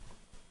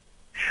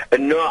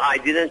 No, I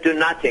didn't do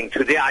nothing.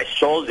 Today I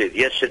sold it.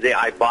 Yesterday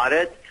I bought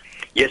it.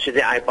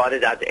 Yesterday I bought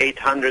it at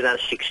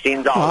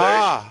 $816.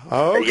 Ah,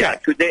 okay.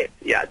 Today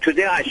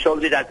I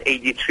sold it at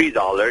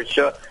 $83.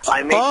 So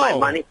I made my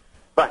money.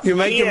 But you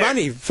made your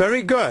money.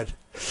 Very good.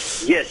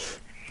 Yes.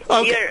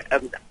 Okay. Here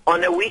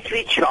on a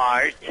weekly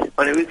chart,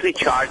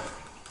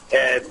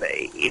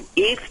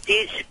 if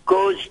this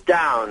goes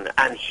down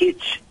and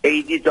hits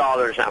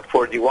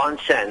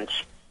 $80.41,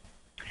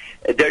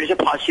 there is a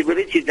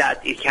possibility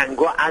that it can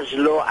go as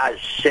low as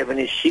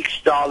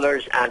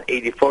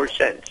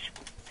 $76.84.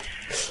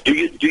 Do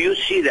you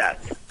see that?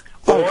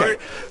 Okay.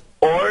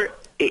 Or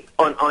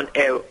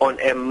on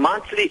a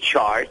monthly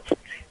chart,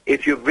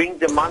 if you bring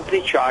the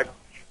monthly chart,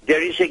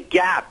 there is a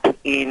gap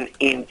in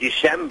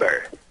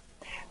December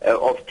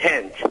of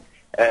 10th.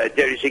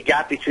 There is a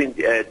gap between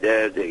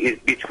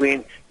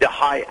the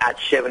high at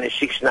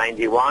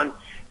 76.91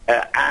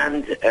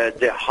 and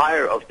the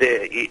higher of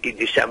the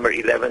December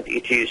 11th.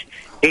 It is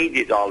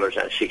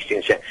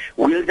 $80.16.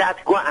 Will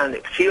that go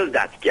and fill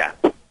that gap?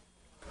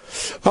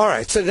 All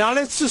right, so now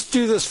let's just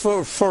do this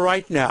for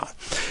right now.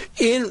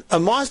 In a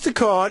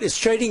MasterCard, it's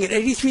trading at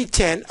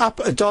 83.10, up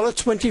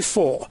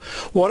 $1.24.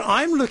 What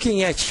I'm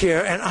looking at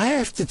here, and I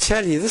have to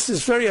tell you, this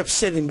is very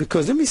upsetting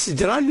because, let me see,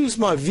 did I lose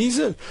my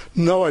Visa?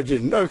 No, I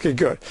didn't. Okay,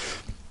 good.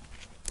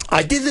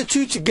 I did the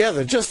two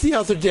together just the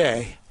other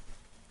day.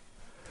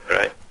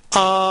 Right.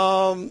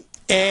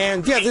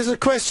 And yeah, there's a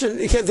question.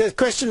 The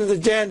question of the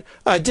Dan: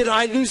 did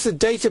I lose the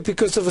data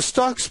because of a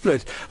stock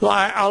split? Well,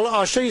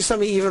 I'll show you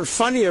something even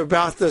funnier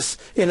about this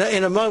in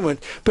a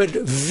moment. But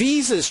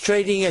Visa's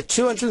trading at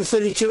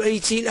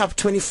 232.18, up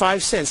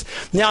 25 cents.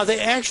 Now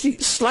they're actually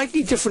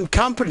slightly different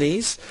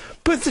companies,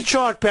 but the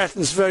chart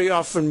patterns very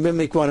often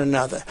mimic one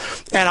another.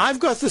 And I've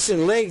got this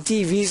in Leg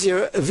D.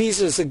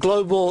 Visa is a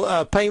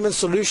global payment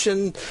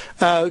solution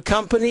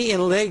company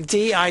in Leg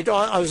D. I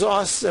was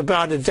asked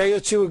about a day or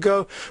two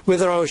ago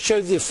whether I would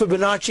show the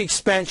Fibonacci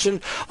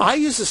expansion. I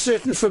use a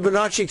certain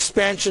Fibonacci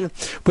expansion.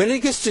 When it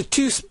gets to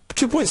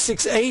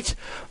 2.68,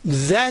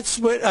 that's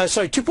when,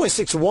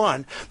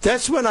 2.61,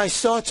 that's when I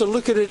start to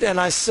look at it and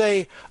I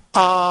say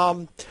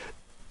that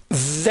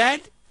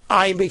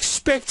I'm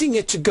expecting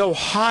it to go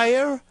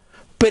higher,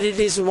 but it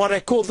is what I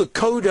call the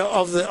coda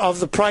of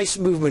the price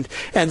movement,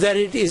 and that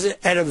it is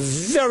at a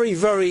very,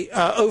 very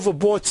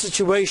overbought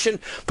situation.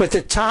 But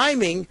the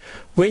timing,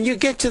 when you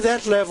get to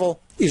that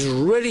level, is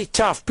really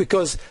tough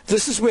because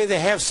this is where they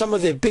have some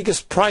of their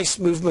biggest price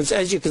movements.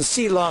 As you can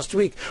see, last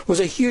week was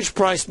a huge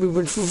price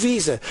movement for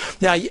Visa.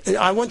 Now,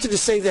 I wanted to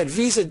say that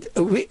Visa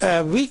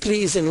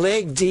weekly is in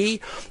Leg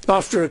D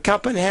after a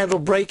cup and handle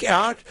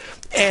breakout,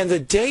 and the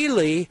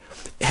daily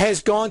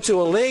has gone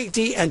to a Leg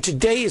D, and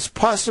today is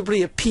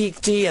possibly a peak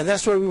D, and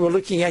that's what we were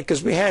looking at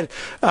because we had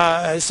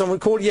someone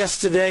called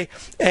yesterday,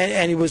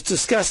 and he was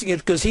discussing it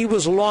because he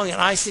was long, and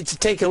I said to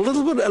take a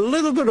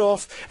little bit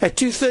off at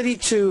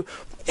 232.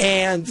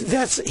 And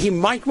he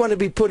might want to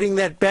be putting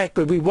that back,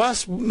 but we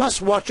must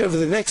watch over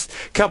the next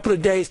couple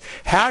of days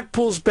how it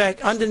pulls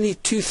back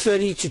underneath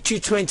 230 to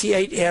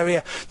 228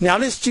 area. Now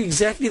let's do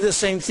exactly the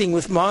same thing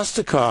with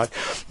MasterCard.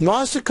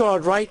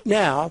 MasterCard right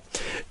now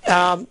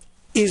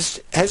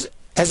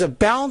has a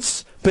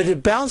bounce, but the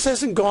bounce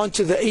hasn't gone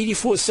to the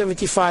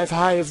 84.75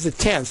 high of the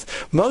 10th.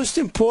 Most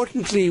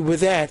importantly with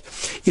that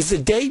is the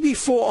day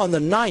before on the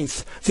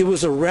 9th, there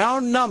was a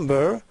round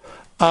number.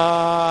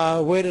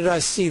 Where did I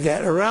see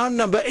that? Around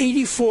number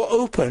 84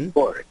 open.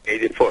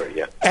 84,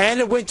 yeah. And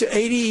it went to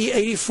 80,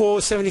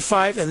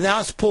 84.75, and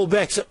now it's pulled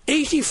back. So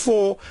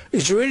 84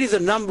 is really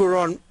the number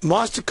on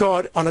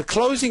MasterCard on a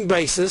closing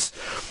basis.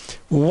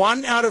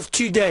 1 out of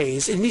 2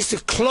 days. It needs to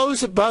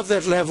close above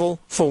that level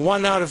for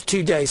 1 out of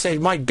 2 days. So it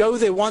might go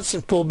there once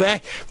and pull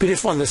back, but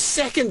if on the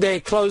second day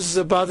it closes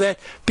above that,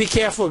 be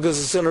careful because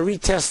it's going to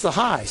retest the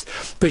highs.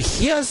 But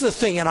here's the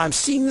thing, and I'm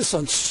seeing this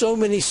on so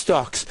many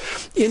stocks.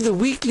 In the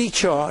weekly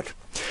chart,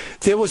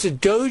 there was a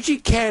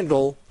doji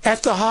candle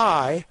at the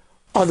high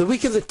on the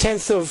week of the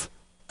 10th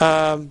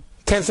of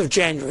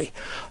January.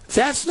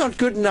 That's not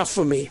good enough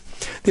for me.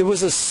 There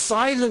was a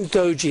silent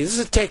doji. This is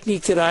a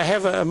technique that I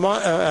have a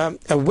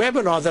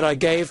webinar that I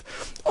gave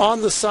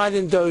on the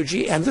silent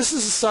doji, and this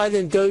is a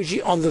silent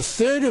doji on the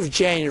 3rd of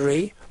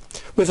January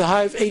with a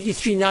high of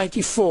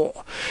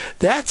 83.94.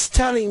 That's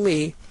telling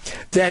me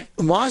that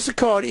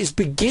MasterCard is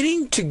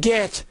beginning to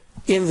get,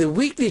 in the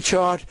weekly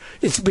chart,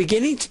 it's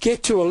beginning to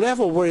get to a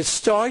level where it's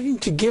starting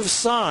to give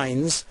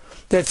signs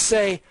that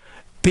say,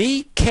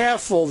 be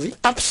careful, the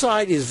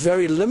upside is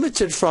very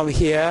limited from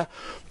here.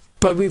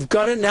 But we've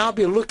got to now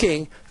be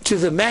looking to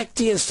the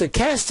MACD and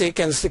stochastic,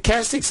 and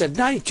stochastic's at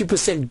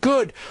 92%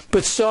 good,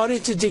 but starting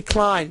to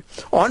decline.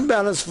 On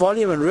balance,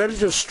 volume and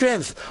relative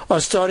strength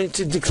are starting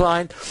to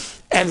decline.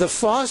 And the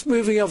fast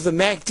moving of the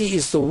MACD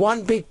is the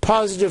one big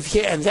positive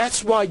here, and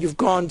that's why you've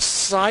gone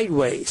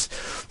sideways.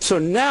 So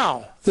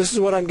now, this is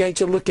what I'm going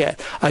to look at.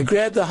 I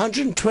grabbed the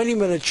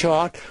 120-minute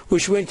chart,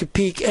 which went to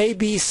peak A,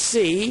 B,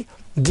 C,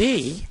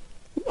 D.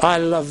 I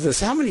love this.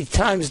 How many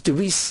times do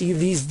we see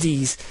these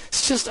Ds?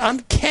 It's just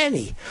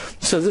uncanny.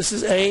 So this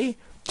is A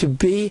to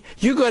B.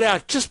 You got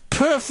out just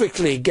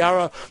perfectly,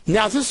 Gara.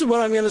 Now, this is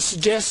what I'm going to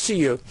suggest to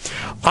you.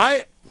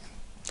 I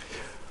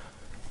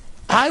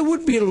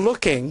would be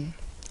looking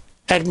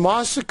at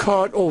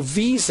MasterCard or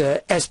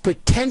Visa as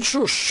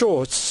potential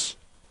shorts,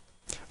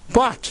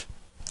 but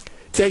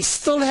they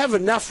still have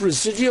enough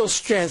residual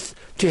strength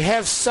to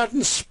have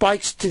sudden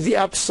spikes to the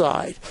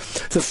upside.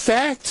 The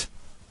fact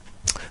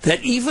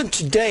that even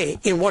today,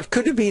 in what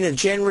could have been a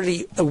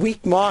generally a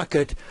weak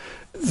market,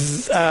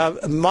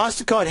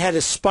 MasterCard had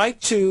a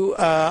spike to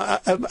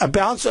a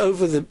bounce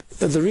over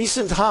the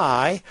recent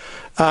high,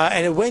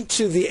 and it went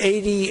to the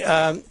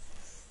 80.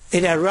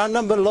 In a round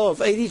number low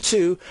of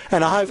 82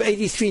 and a high of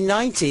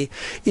 83.90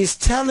 is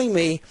telling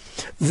me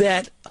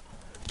that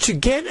to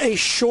get a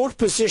short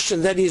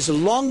position that is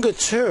longer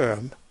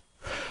term,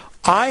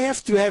 I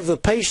have to have the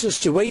patience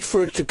to wait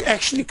for it to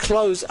actually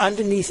close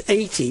underneath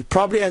 80,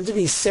 probably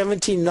underneath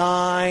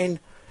 79,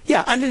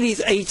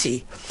 underneath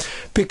 80,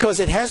 because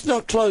it has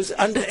not closed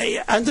under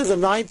the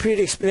 9-period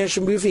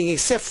exponential moving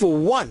except for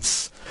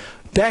once.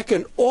 Back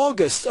in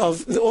August,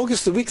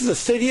 the week of the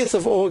 30th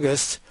of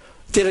August,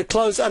 did it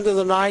close under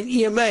the 9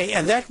 EMA,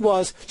 and that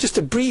was just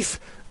a brief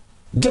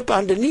dip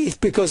underneath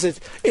because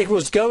it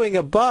was going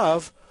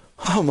above,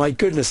 oh my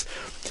goodness,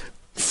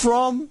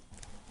 from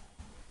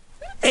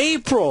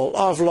April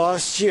of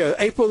last year,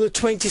 April the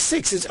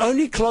 26th, it's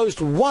only closed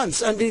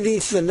once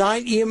underneath the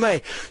 9 EMA.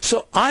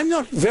 So I'm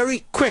not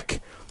very quick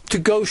to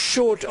go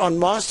short on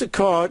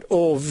MasterCard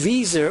or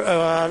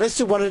Visa. Let's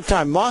do one at a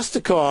time.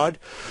 MasterCard,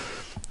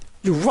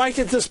 right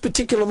at this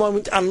particular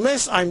moment,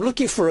 unless I'm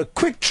looking for a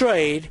quick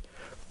trade,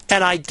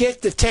 and I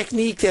get the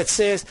technique that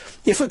says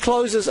if it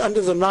closes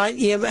under the 9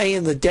 EMA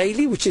in the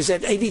daily, which is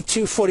at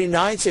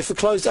 82.49, so if it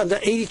closed under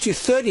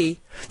 82.30,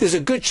 there's a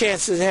good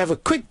chance to have a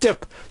quick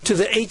dip to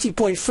the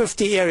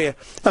 80.50 area,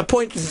 a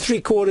point and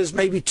 3/4,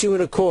 maybe 2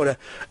 1/4.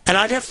 And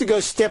I'd have to go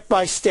step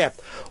by step.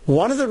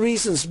 One of the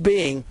reasons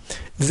being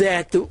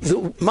that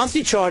the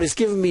monthly chart has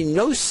given me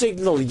no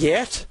signal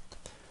yet.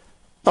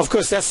 Of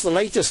course, that's the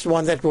latest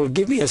one that will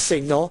give me a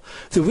signal.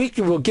 The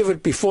weekly will give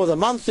it before the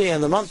monthly,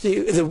 and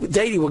the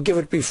daily will give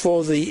it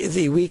before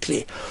the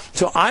weekly.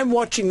 So I'm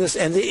watching this,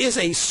 and there is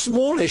a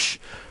smallish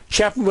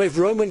Chapman Wave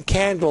Roman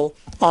candle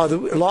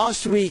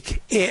last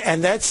week,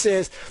 and that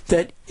says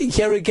that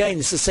here again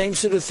it's the same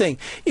sort of thing.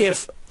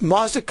 If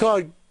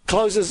MasterCard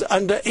closes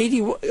under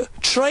 80,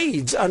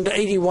 trades under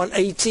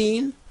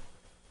 81.18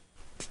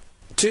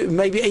 to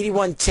maybe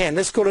 81.10,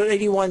 let's call it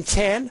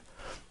 81.10.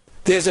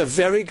 There's a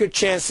very good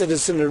chance that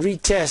it's going to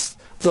retest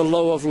the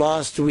low of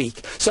last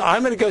week. So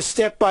I'm going to go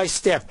step by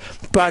step.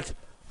 But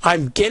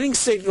I'm getting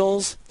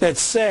signals that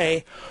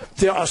say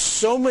there are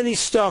so many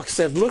stocks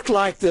that look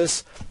like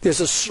this. There's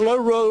a slow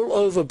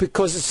rollover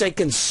because it's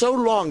taken so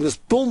long. This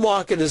bull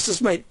market has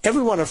just made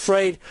everyone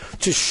afraid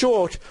to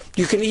short.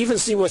 You can even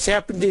see what's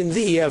happened in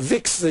the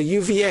VIX, the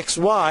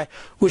UVXY,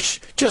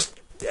 which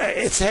just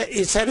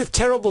it's had a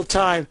terrible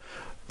time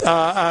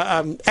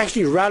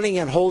actually rallying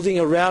and holding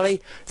a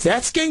rally.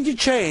 That's going to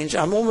change.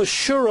 I'm almost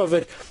sure of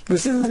it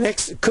within the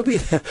next, could be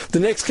the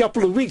next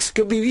couple of weeks,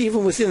 could be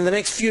even within the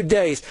next few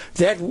days.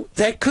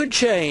 That could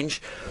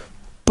change,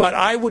 but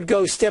I would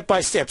go step by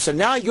step. So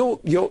now your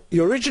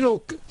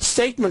original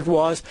statement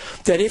was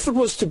that if it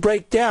was to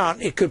break down,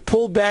 it could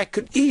pull back,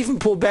 could even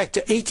pull back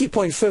to 80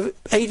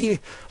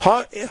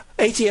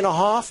 and a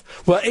half.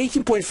 Well,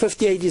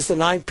 80.58 is the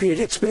 9-period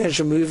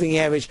exponential moving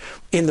average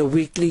in the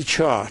weekly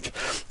chart.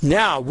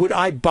 Now, would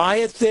I buy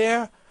it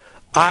there?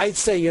 I'd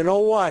say, you know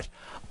what?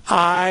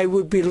 I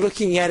would be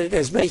looking at it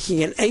as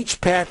making an H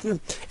pattern,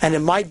 and it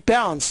might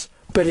bounce,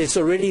 but it's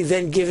already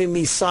then giving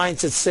me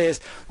signs that says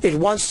it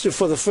wants to,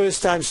 for the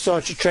first time,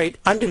 start to trade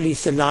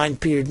underneath the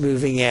 9-period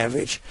moving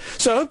average.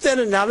 So I hope that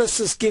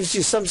analysis gives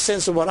you some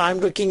sense of what I'm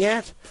looking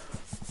at.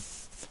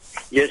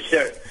 Yes,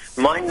 sir.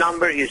 My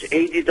number is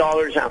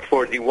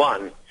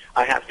 $80.41.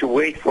 I have to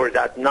wait for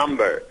that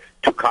number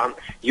to come.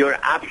 You're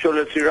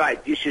absolutely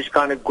right. This is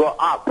going to go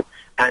up,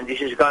 and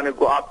this is going to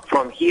go up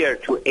from here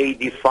to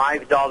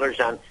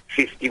 $85.51.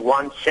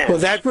 Well,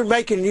 that would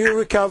make a new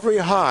recovery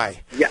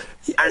high. Yeah,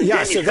 and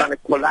then it's going to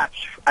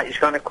collapse. It's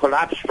going to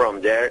collapse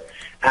from there,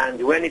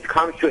 and when it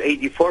comes to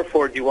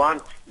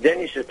 84.41, then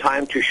it's the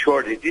time to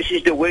short it. This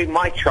is the way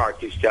my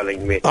chart is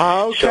telling me.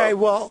 Okay, so,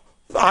 well,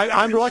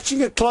 I'm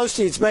watching it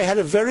closely. It's had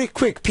a very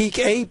quick peak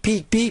A,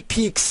 peak B,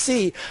 peak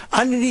C,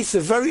 underneath the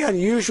very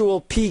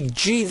unusual peak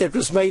G that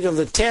was made on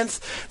the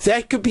 10th.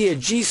 That could be a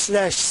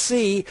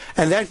G/C,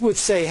 and that would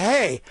say,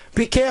 hey,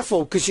 be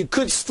careful, because you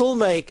could still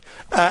make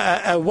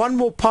one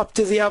more pop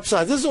to the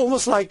upside. This is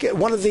almost like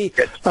one of the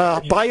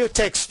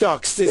biotech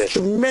stocks. There's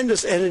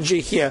tremendous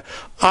energy here.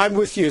 I'm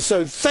with you.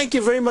 So thank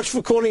you very much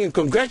for calling, and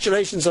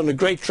congratulations on a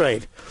great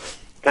trade.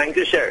 Thank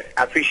you, sir.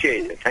 I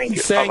appreciate it. Thank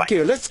you. Thank Bye-bye.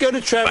 you. Let's go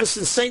to Travis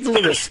in St.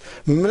 Louis,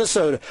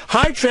 Minnesota.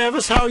 Hi,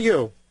 Travis. How are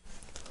you?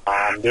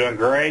 I'm doing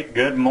great.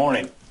 Good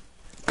morning.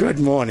 Good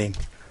morning.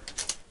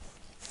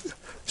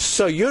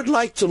 So you'd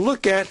like to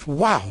look at,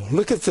 wow,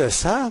 look at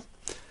this, huh?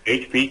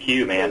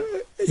 HPQ, man.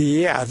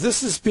 Yeah,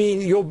 this has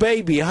been your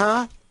baby,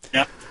 huh?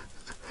 Yeah.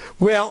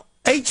 Well,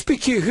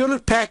 HPQ,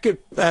 Hewlett-Packard,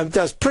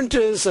 does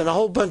printers and a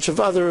whole bunch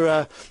of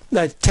other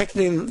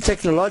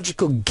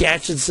technological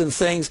gadgets and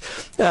things.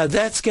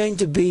 That's going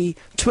to be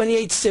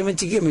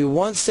 2870. Give me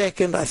 1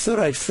 second. I thought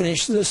I'd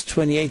finish this.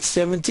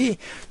 2870,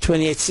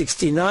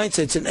 2869.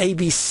 So it's an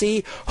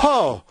ABC.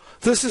 Oh,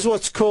 this is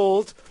what's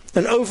called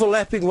an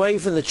overlapping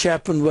wave in the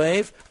Chapman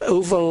wave.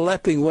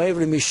 Overlapping wave.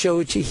 Let me show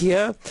it to you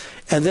here.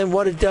 And then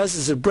what it does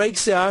is it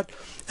breaks out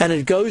and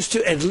it goes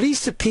to at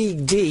least a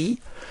peak D.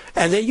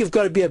 And then you've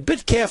got to be a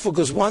bit careful,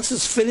 because once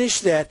it's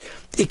finished that,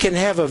 it can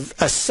have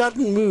a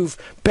sudden move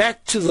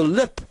back to the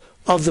lip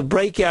of the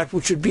breakout,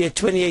 which would be at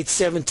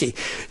 2870.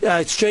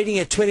 It's trading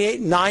at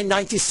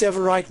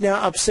 28,997 right now,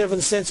 up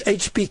 7 cents.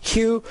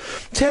 HPQ,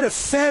 it's had a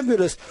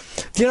fabulous,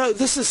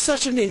 this is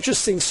such an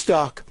interesting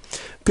stock,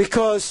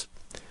 because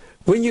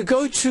when you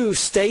go to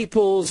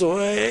Staples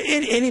or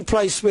any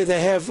place where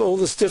they have all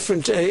this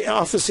different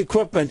office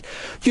equipment,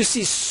 you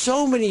see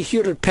so many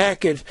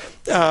Hewlett-Packard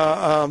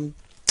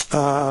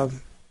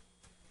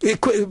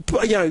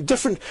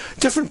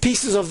different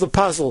pieces of the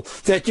puzzle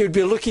that you'd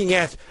be looking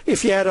at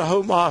if you had a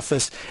home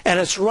office, and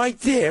it's right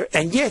there.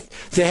 And yet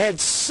they had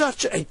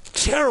such a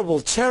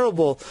terrible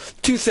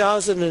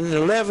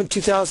 2011,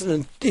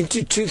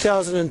 into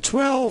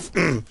 2012.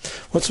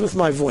 What's with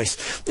my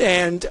voice?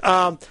 And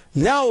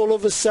now all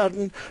of a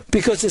sudden,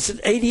 because it's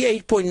at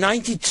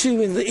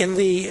 88.92 in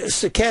the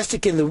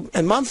stochastic in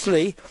the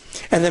monthly,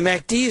 and the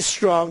MACD is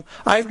strong,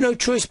 I have no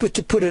choice but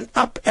to put an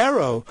up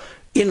arrow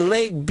in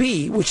leg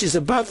B, which is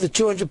above the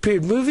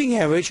 200-period moving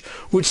average,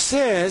 which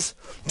says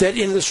that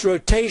in this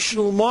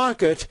rotational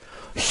market,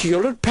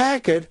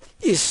 Hewlett-Packard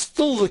is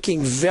still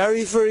looking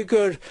very, very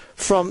good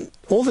from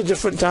all the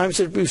different times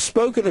that we've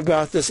spoken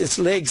about this. It's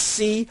leg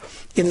C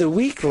in the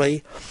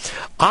weekly.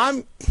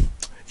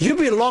 You've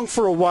been long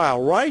for a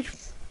while, right?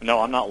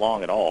 No, I'm not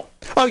long at all.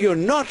 Oh, you're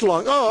not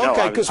long. Oh,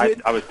 okay. I was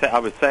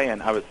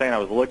saying I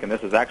was looking.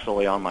 This is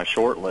actually on my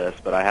short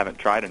list, but I haven't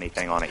tried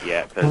anything on it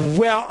yet.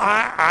 Well,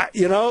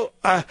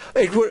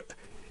 it would.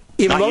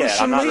 Emotionally, not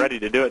yet. I'm not ready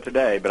to do it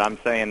today, but I'm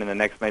saying in the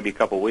next maybe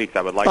couple of weeks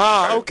I would like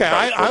to okay.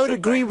 I would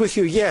agree with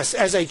you, yes,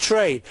 as a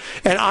trade.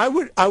 And I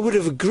would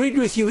have agreed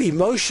with you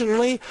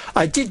emotionally.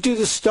 I did do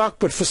the stock,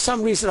 but for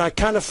some reason I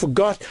kind of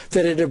forgot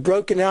that it had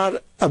broken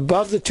out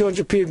above the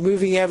 200-period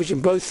moving average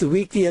in both the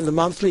weekly and the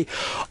monthly.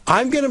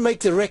 I'm going to make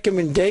the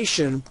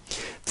recommendation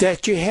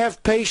that you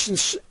have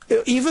patience,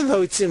 even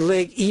though it's in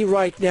leg E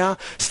right now.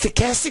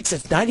 Stochastics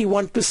at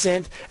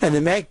 91%, and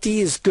the MACD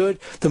is good.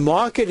 The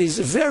market is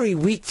very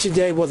weak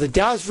today. Well, the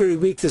Dow is very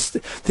weak.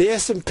 The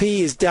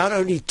S&P is down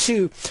only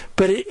 2,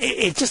 but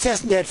it just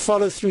hasn't had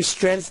follow-through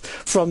strength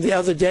from the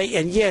other day,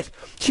 and yet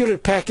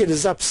Hewlett-Packard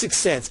is up 6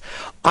 cents.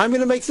 I'm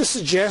going to make the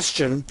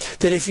suggestion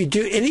that if you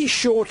do any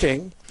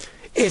shorting,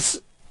 it's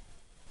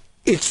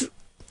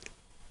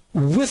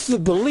with the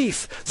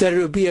belief that it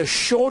will be a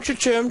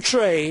shorter-term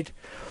trade,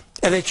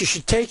 and that you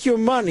should take your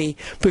money,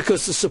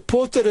 because the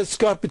support that it's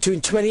got between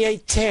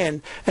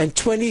 28.10 and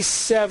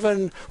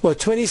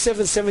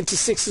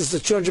 27.76 is the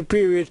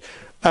 200-period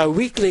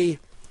weekly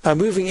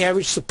moving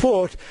average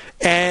support,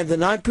 and the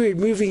 9-period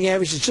moving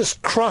average is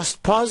just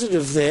crossed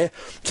positive there,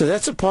 so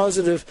that's a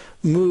positive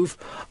move.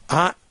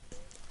 I'm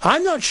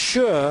not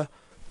sure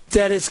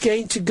that it's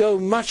going to go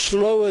much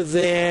lower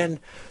than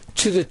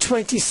to the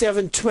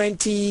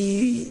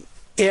 27.20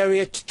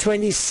 area to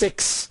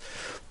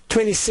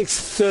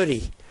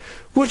 26.30.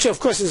 Which, of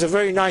course, is a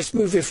very nice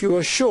move if you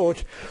are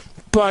short.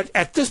 But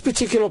at this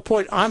particular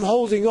point, I'm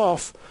holding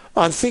off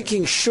on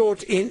thinking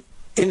short in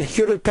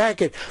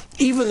Hewlett-Packard,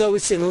 even though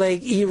it's in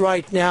leg E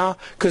right now,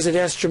 because it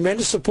has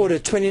tremendous support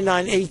at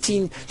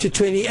 29.18 to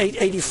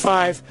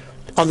 28.85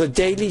 on the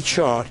daily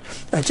chart.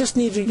 I just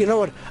need to,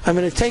 I'm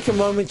going to take a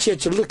moment here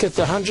to look at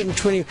the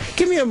 120.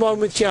 Give me a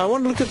moment here. I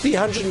want to look at the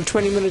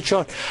 120-minute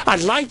chart.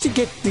 I'd like to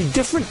get the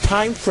different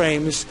time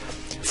frames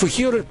for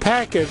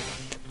Hewlett-Packard,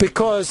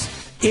 because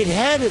it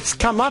had its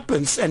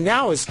comeuppance, and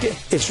now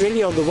it's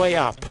really on the way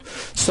up.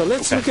 So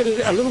let's look at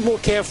it a little more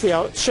carefully.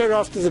 Straight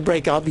after the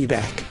break, I'll be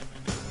back.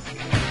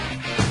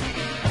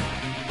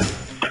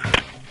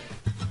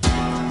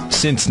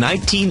 Since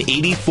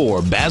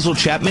 1984, Basil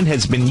Chapman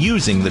has been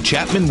using the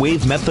Chapman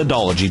Wave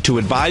methodology to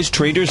advise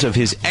traders of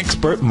his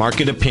expert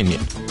market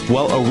opinion.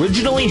 While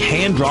originally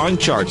hand-drawing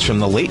charts from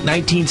the late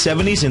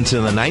 1970s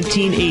into the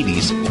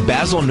 1980s,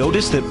 Basil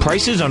noticed that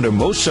prices under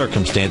most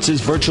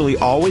circumstances virtually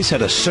always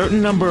had a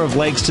certain number of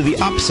legs to the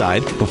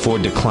upside before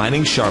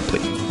declining sharply.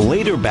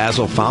 Later,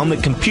 Basil found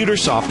that computer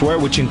software,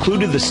 which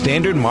included the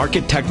standard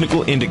market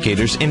technical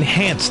indicators,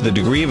 enhanced the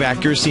degree of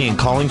accuracy in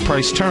calling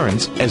price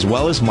turns, as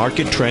well as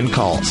market trend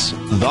calls.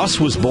 Thus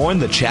was born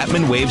the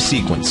Chapman Wave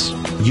sequence.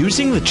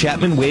 Using the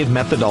Chapman Wave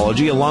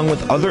methodology along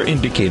with other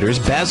indicators,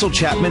 Basil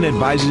Chapman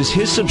advises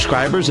his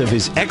subscribers of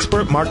his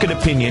expert market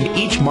opinion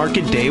each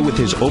market day with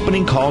his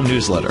opening call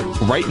newsletter.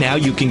 Right now,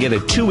 you can get a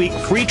 2-week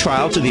free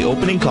trial to the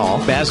opening call,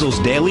 Basil's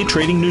daily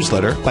trading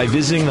newsletter, by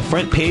visiting the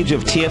front page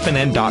of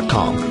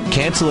TFNN.com.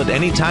 Cancel at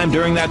any time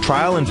during that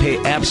trial and pay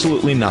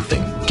absolutely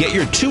nothing. Get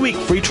your 2-week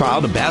free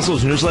trial to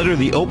Basil's newsletter,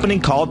 The Opening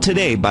Call,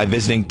 today by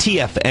visiting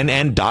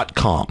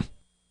TFNN.com.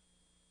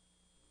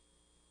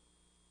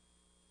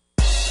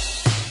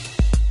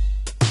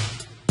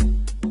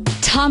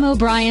 Tom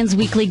O'Brien's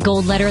weekly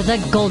gold letter, The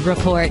Gold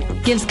Report,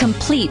 gives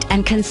complete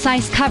and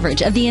concise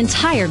coverage of the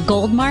entire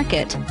gold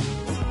market.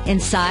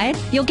 Inside,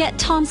 you'll get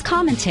Tom's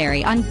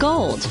commentary on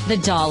gold, the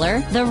dollar,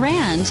 the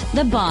rand,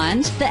 the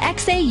bond, the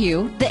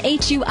XAU, the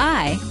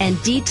HUI,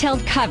 and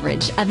detailed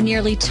coverage of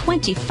nearly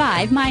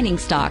 25 mining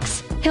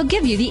stocks. He'll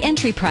give you the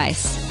entry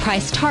price,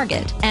 price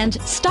target, and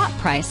stop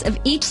price of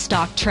each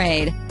stock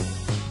trade.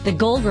 The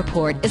Gold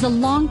Report is a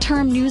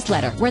long-term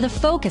newsletter where the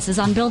focus is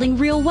on building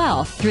real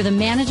wealth through the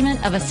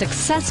management of a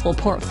successful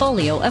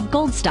portfolio of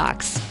gold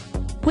stocks.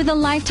 With a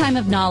lifetime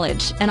of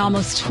knowledge and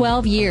almost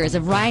 12 years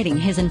of writing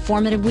his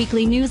informative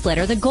weekly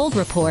newsletter, The Gold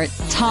Report,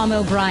 Tom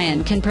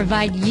O'Brien can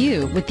provide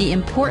you with the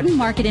important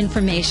market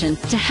information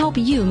to help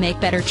you make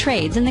better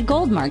trades in the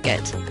gold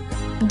market.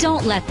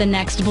 Don't let the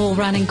next bull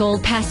run in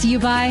gold pass you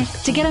by.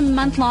 To get a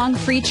month-long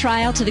free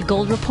trial to The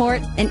Gold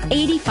Report, an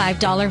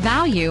 $85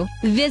 value,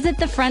 visit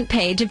the front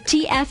page of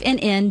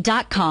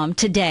TFNN.com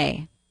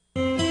today.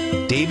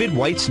 David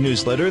White's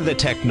newsletter, The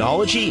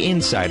Technology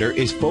Insider,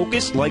 is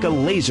focused like a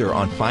laser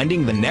on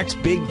finding the next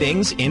big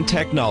things in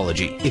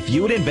technology. If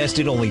you had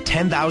invested only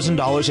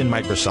 $10,000 in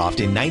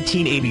Microsoft in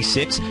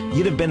 1986,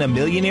 you'd have been a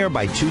millionaire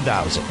by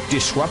 2000.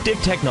 Disruptive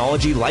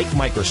technology like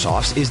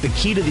Microsoft's is the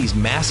key to these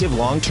massive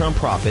long-term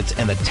profits,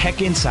 and the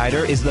Tech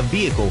Insider is the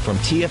vehicle from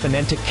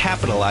TFNN to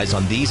capitalize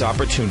on these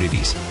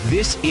opportunities.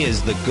 This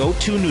is the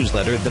go-to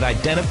newsletter that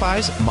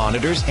identifies,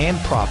 monitors, and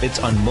profits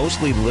on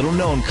mostly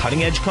little-known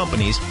cutting-edge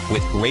companies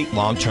with great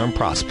long-term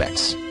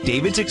prospects.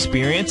 David's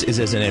experience is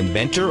as an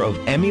inventor of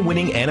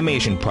Emmy-winning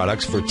animation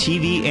products for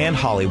TV and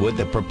Hollywood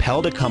that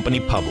propelled a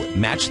company public.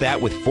 Match that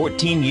with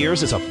 14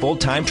 years as a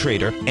full-time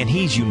trader, and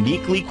he's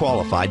uniquely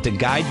qualified to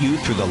guide you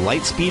through the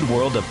light-speed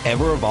world of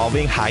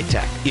ever-evolving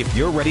high-tech. If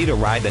you're ready to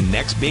ride the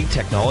next big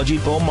technology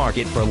bull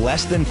market for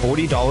less than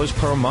 $40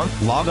 per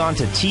month, log on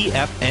to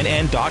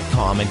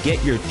TFNN.com and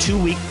get your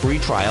 2-week free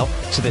trial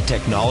to the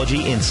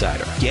Technology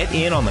Insider. Get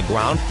in on the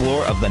ground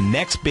floor of the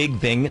next big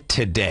thing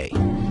today.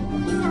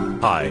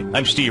 Hi,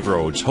 I'm Steve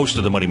Rhodes, host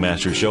of the Money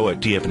Master Show at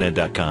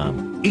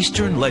TFNN.com.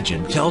 Eastern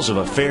legend tells of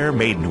a fair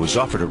maiden who was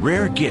offered a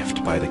rare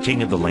gift by the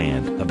king of the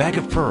land, a bag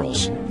of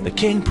pearls. The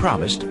king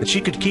promised that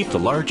she could keep the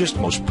largest,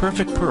 most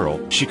perfect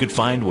pearl she could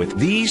find with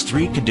these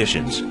 3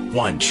 conditions.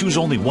 1, choose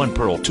only 1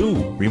 pearl.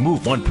 2,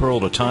 remove 1 pearl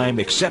at a time,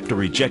 accept or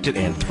reject it.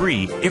 And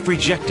 3, if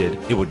rejected,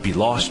 it would be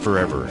lost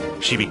forever.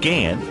 She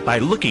began by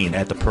looking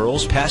at the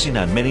pearls, passing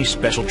on many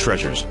special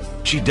treasures.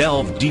 She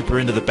delved deeper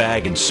into the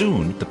bag, and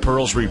soon the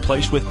pearls were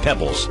replaced with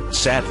pebbles.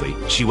 Sadly,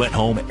 she went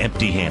home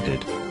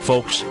empty-handed.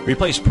 Folks,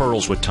 replace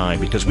pearls with time,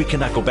 because we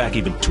cannot go back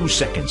even 2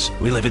 seconds.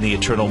 We live in the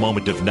eternal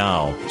moment of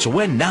now. So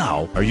when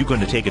now are you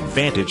going to take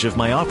advantage of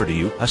my offer to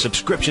you, a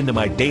subscription to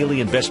my daily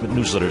investment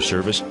newsletter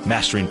service,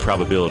 Mastering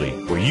Probability,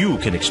 where you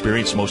can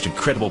experience the most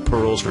incredible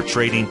pearls for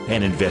trading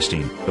and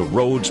investing, the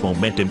Rhodes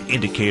Momentum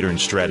Indicator and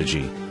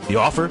Strategy. The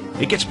offer?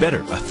 It gets better.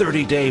 A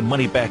 30-day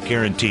money-back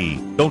guarantee.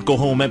 Don't go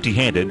home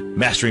empty-handed.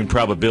 Mastering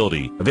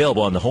Probability.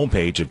 Available on the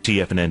homepage of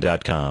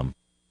TFNN.com.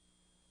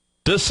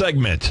 This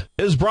segment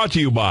is brought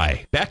to you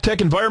by BackTech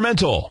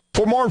Environmental.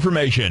 For more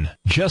information,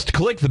 just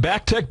click the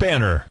BackTech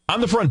banner on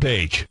the front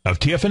page of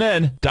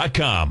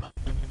TFNN.com.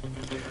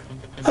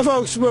 Hi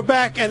folks, we're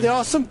back, and there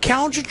are some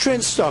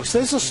counter-trend stocks.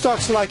 These are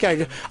stocks like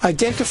I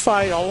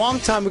identified a long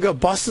time ago,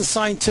 Boston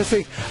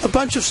Scientific, a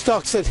bunch of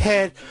stocks that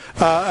had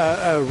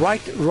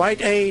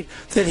Rite Aid,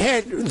 that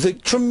had the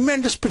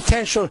tremendous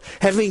potential,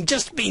 having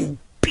just been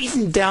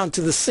beaten down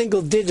to the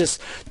single digits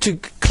to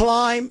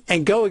climb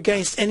and go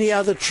against any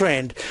other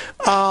trend.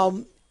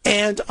 And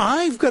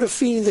I've got a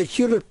feeling that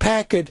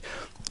Hewlett-Packard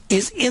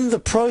is in the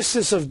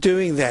process of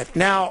doing that.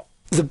 Now,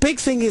 the big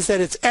thing is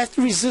that it's at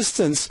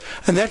resistance,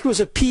 and that was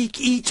a peak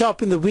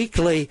E-top in the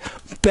weekly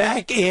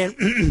back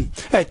in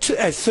at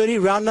 30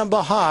 round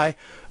number high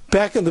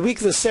back in the week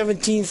of the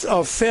 17th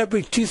of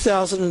February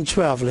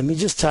 2012. Let me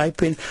just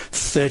type in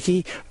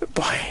 30.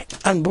 Boy,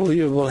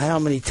 unbelievable how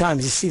many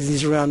times you see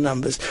these round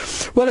numbers.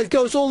 Well, it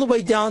goes all the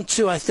way down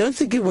to, I don't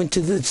think it went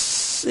to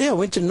it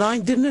went to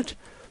 9, didn't it?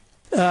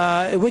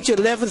 It went to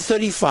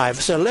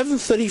 1135. So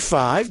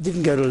 1135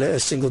 didn't go to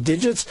single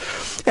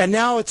digits, and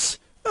now it's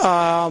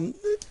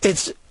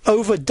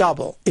over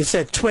double. It's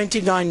at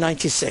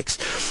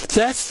 29.96.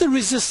 That's the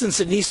resistance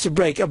it needs to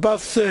break,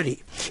 above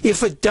 30.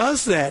 If it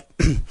does that,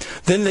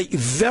 then the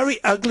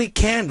very ugly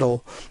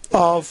candle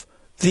of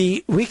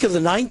the week of the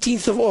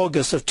 19th of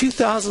August of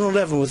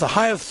 2011 with a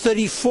high of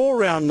 34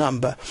 round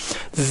number,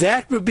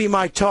 that would be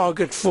my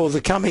target for the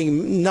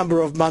coming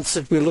number of months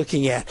that we're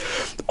looking at.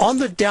 On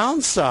the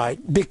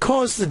downside,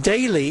 because the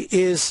daily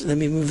is, let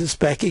me move this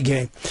back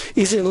again,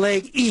 is in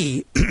leg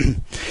E,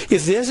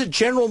 if there's a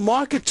general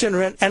market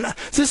turnaround, and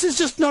this is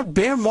just not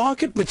bear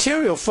market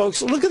material,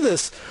 folks. Look at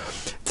this.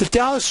 The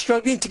Dow is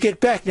struggling to get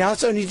back. Now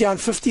it's only down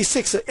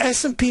 56. The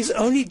S&P is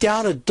only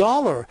down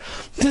 $1.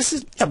 This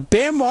is a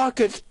bear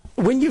market.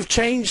 When you've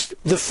changed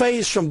the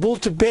phase from bull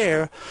to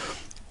bear,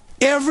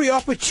 every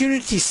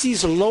opportunity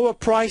sees lower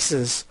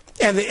prices,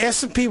 and the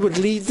S&P would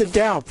lead the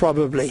Dow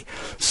probably.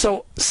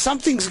 So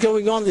something's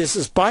going on. There's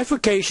this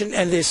bifurcation,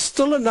 and there's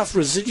still enough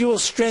residual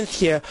strength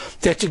here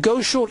that to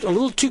go short a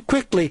little too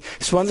quickly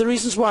is one of the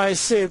reasons why I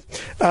said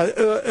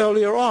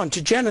earlier on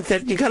to Janet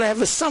that you got to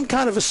have some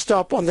kind of a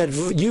stop on that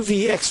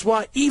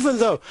UVXY, even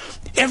though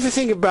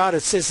everything about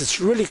it says it's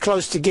really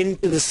close to getting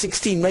to the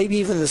 16, maybe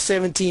even the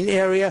 17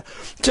 area.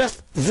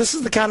 Just this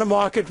is the kind of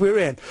market we're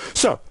in.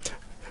 So,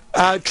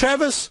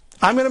 Travis,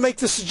 I'm going to make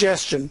the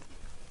suggestion.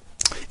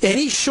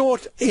 Any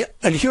short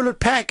and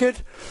Hewlett-Packard,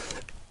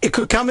 it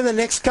could come in the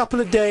next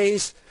couple of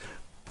days.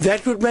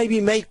 That would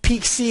maybe make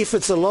peak C if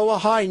it's a lower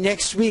high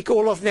next week,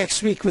 all of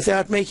next week,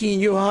 without making a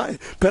new high.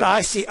 But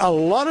I see a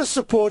lot of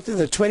support in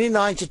the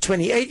 29 to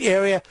 28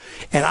 area,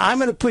 and I'm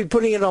going to be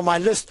putting it on my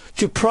list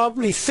to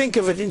probably think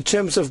of it in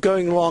terms of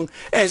going long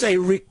as a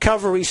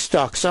recovery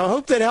stock. So I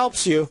hope that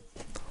helps you.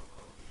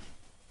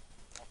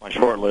 My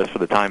short list for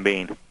the time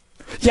being.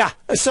 Yeah.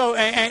 So,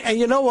 and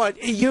you know what?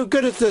 You're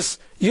good at this.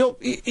 You'll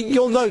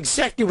know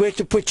exactly where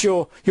to put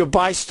your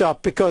buy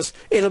stop, because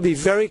it'll be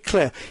very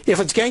clear. If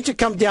it's going to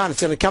come down,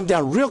 it's going to come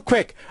down real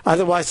quick.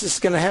 Otherwise, it's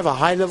going to have a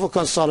high-level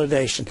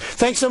consolidation.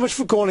 Thanks so much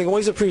for calling.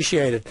 Always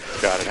appreciate it.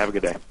 Got it. Have a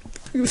good day.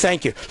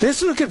 Thank you.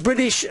 Let's look at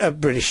BC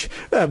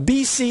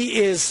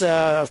is,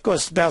 of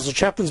course, Basil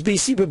Chapman's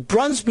BC, but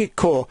Brunswick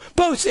Core,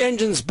 boats,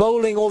 engines,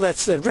 bowling, all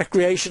that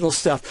recreational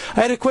stuff.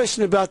 I had a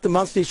question about the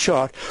monthly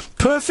chart.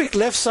 Perfect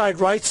left side,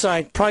 right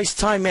side, price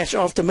time match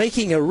after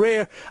making a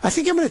rare. I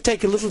think I'm going to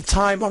take a little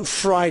time on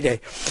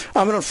Friday.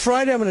 On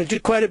Friday, I'm going to do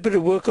quite a bit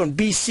of work on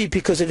BC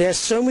because it has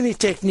so many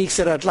techniques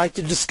that I'd like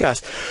to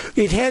discuss.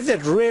 It had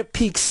that rare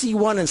peak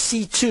C1 and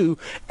C2,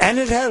 and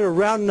it had a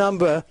round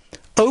number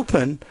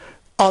open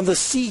on the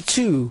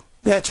C2.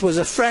 That was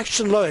a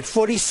fraction low at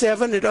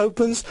 47. It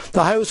opens.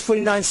 The high was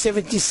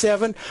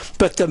 49.77,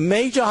 but the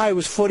major high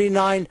was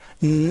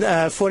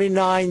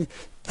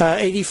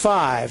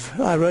 49.85.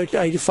 I wrote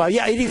 85.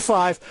 Yeah,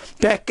 85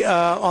 back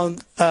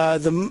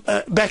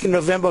back in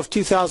November of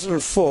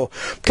 2004.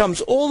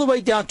 Comes all the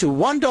way down to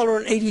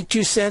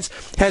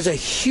 $1.82. Has a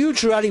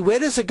huge rally. Where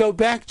does it go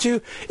back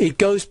to? It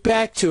goes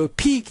back to a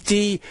peak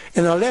D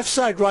in the left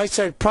side, right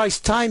side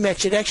price time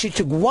match. It actually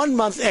took 1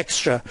 month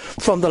extra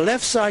from the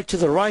left side to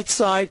the right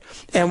side.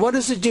 And what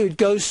does it do? It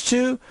goes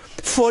to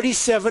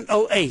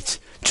 47.08.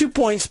 2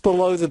 points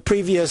below the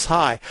previous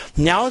high.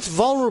 Now it's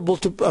vulnerable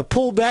to a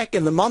pullback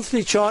in the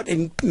monthly chart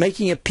in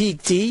making a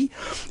peak D,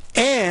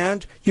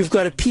 and you've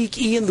got a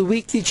peak E in the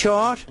weekly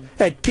chart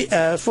at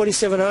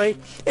 47.08,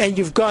 and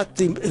you've got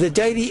the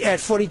daily at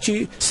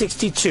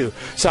 42.62.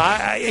 So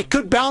it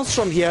could bounce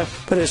from here,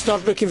 but it's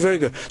not looking very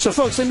good. So,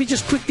 folks, let me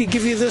just quickly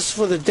give you this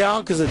for the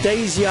Dow, because the day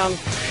is young.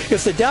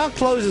 If the Dow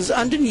closes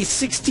underneath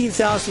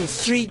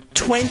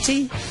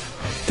 16,320,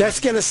 that's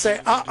going to say,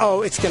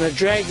 it's going to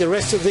drag the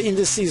rest of the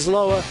indices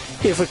lower.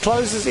 If it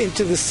closes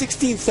into the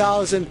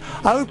 16,000,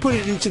 I would put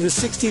it into the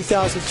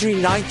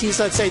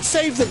 16,390s. I'd say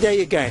save the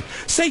day again.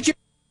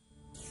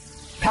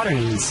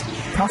 Patterns,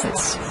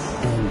 profits,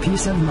 and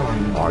peace of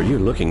mind. Are you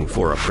looking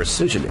for a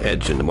precision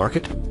edge in the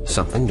market?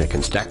 Something that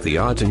can stack the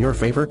odds in your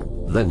favor?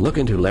 Then look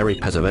into Larry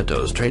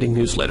Pezzavento's trading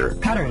newsletter.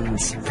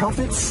 Patterns,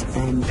 profits,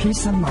 and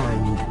peace of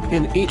mind.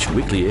 In each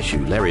weekly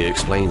issue, Larry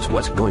explains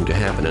what's going to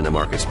happen in the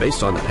markets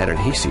based on the pattern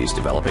he sees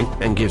developing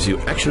and gives you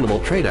actionable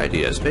trade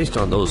ideas based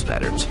on those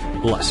patterns.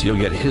 Plus, you'll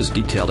get his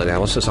detailed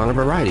analysis on a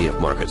variety of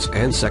markets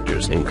and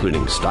sectors,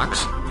 including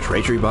stocks,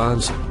 treasury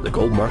bonds, the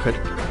gold market,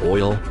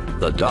 oil,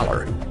 the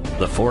dollar,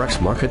 the Forex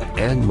market,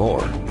 and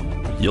more.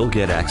 You'll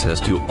get access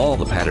to all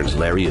the patterns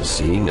Larry is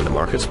seeing in the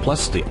markets,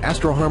 plus the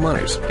Astro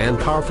Harmonics and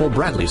powerful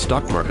Bradley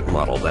stock market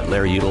model that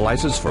Larry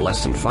utilizes for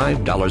less than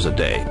 $5 a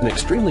day. An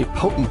extremely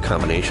potent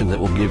combination that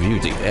will give you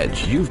the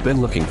edge you've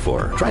been looking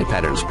for. Try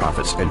Patterns,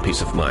 Profits, and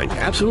Peace of Mind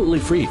absolutely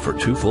free for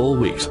 2 full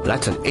weeks.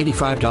 That's an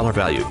 $85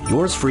 value.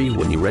 Yours free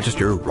when you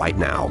register right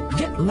now.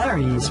 Get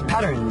Larry's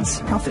Patterns,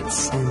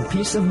 Profits, and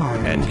Peace of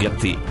Mind. And get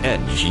the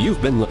edge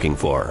you've been looking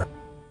for.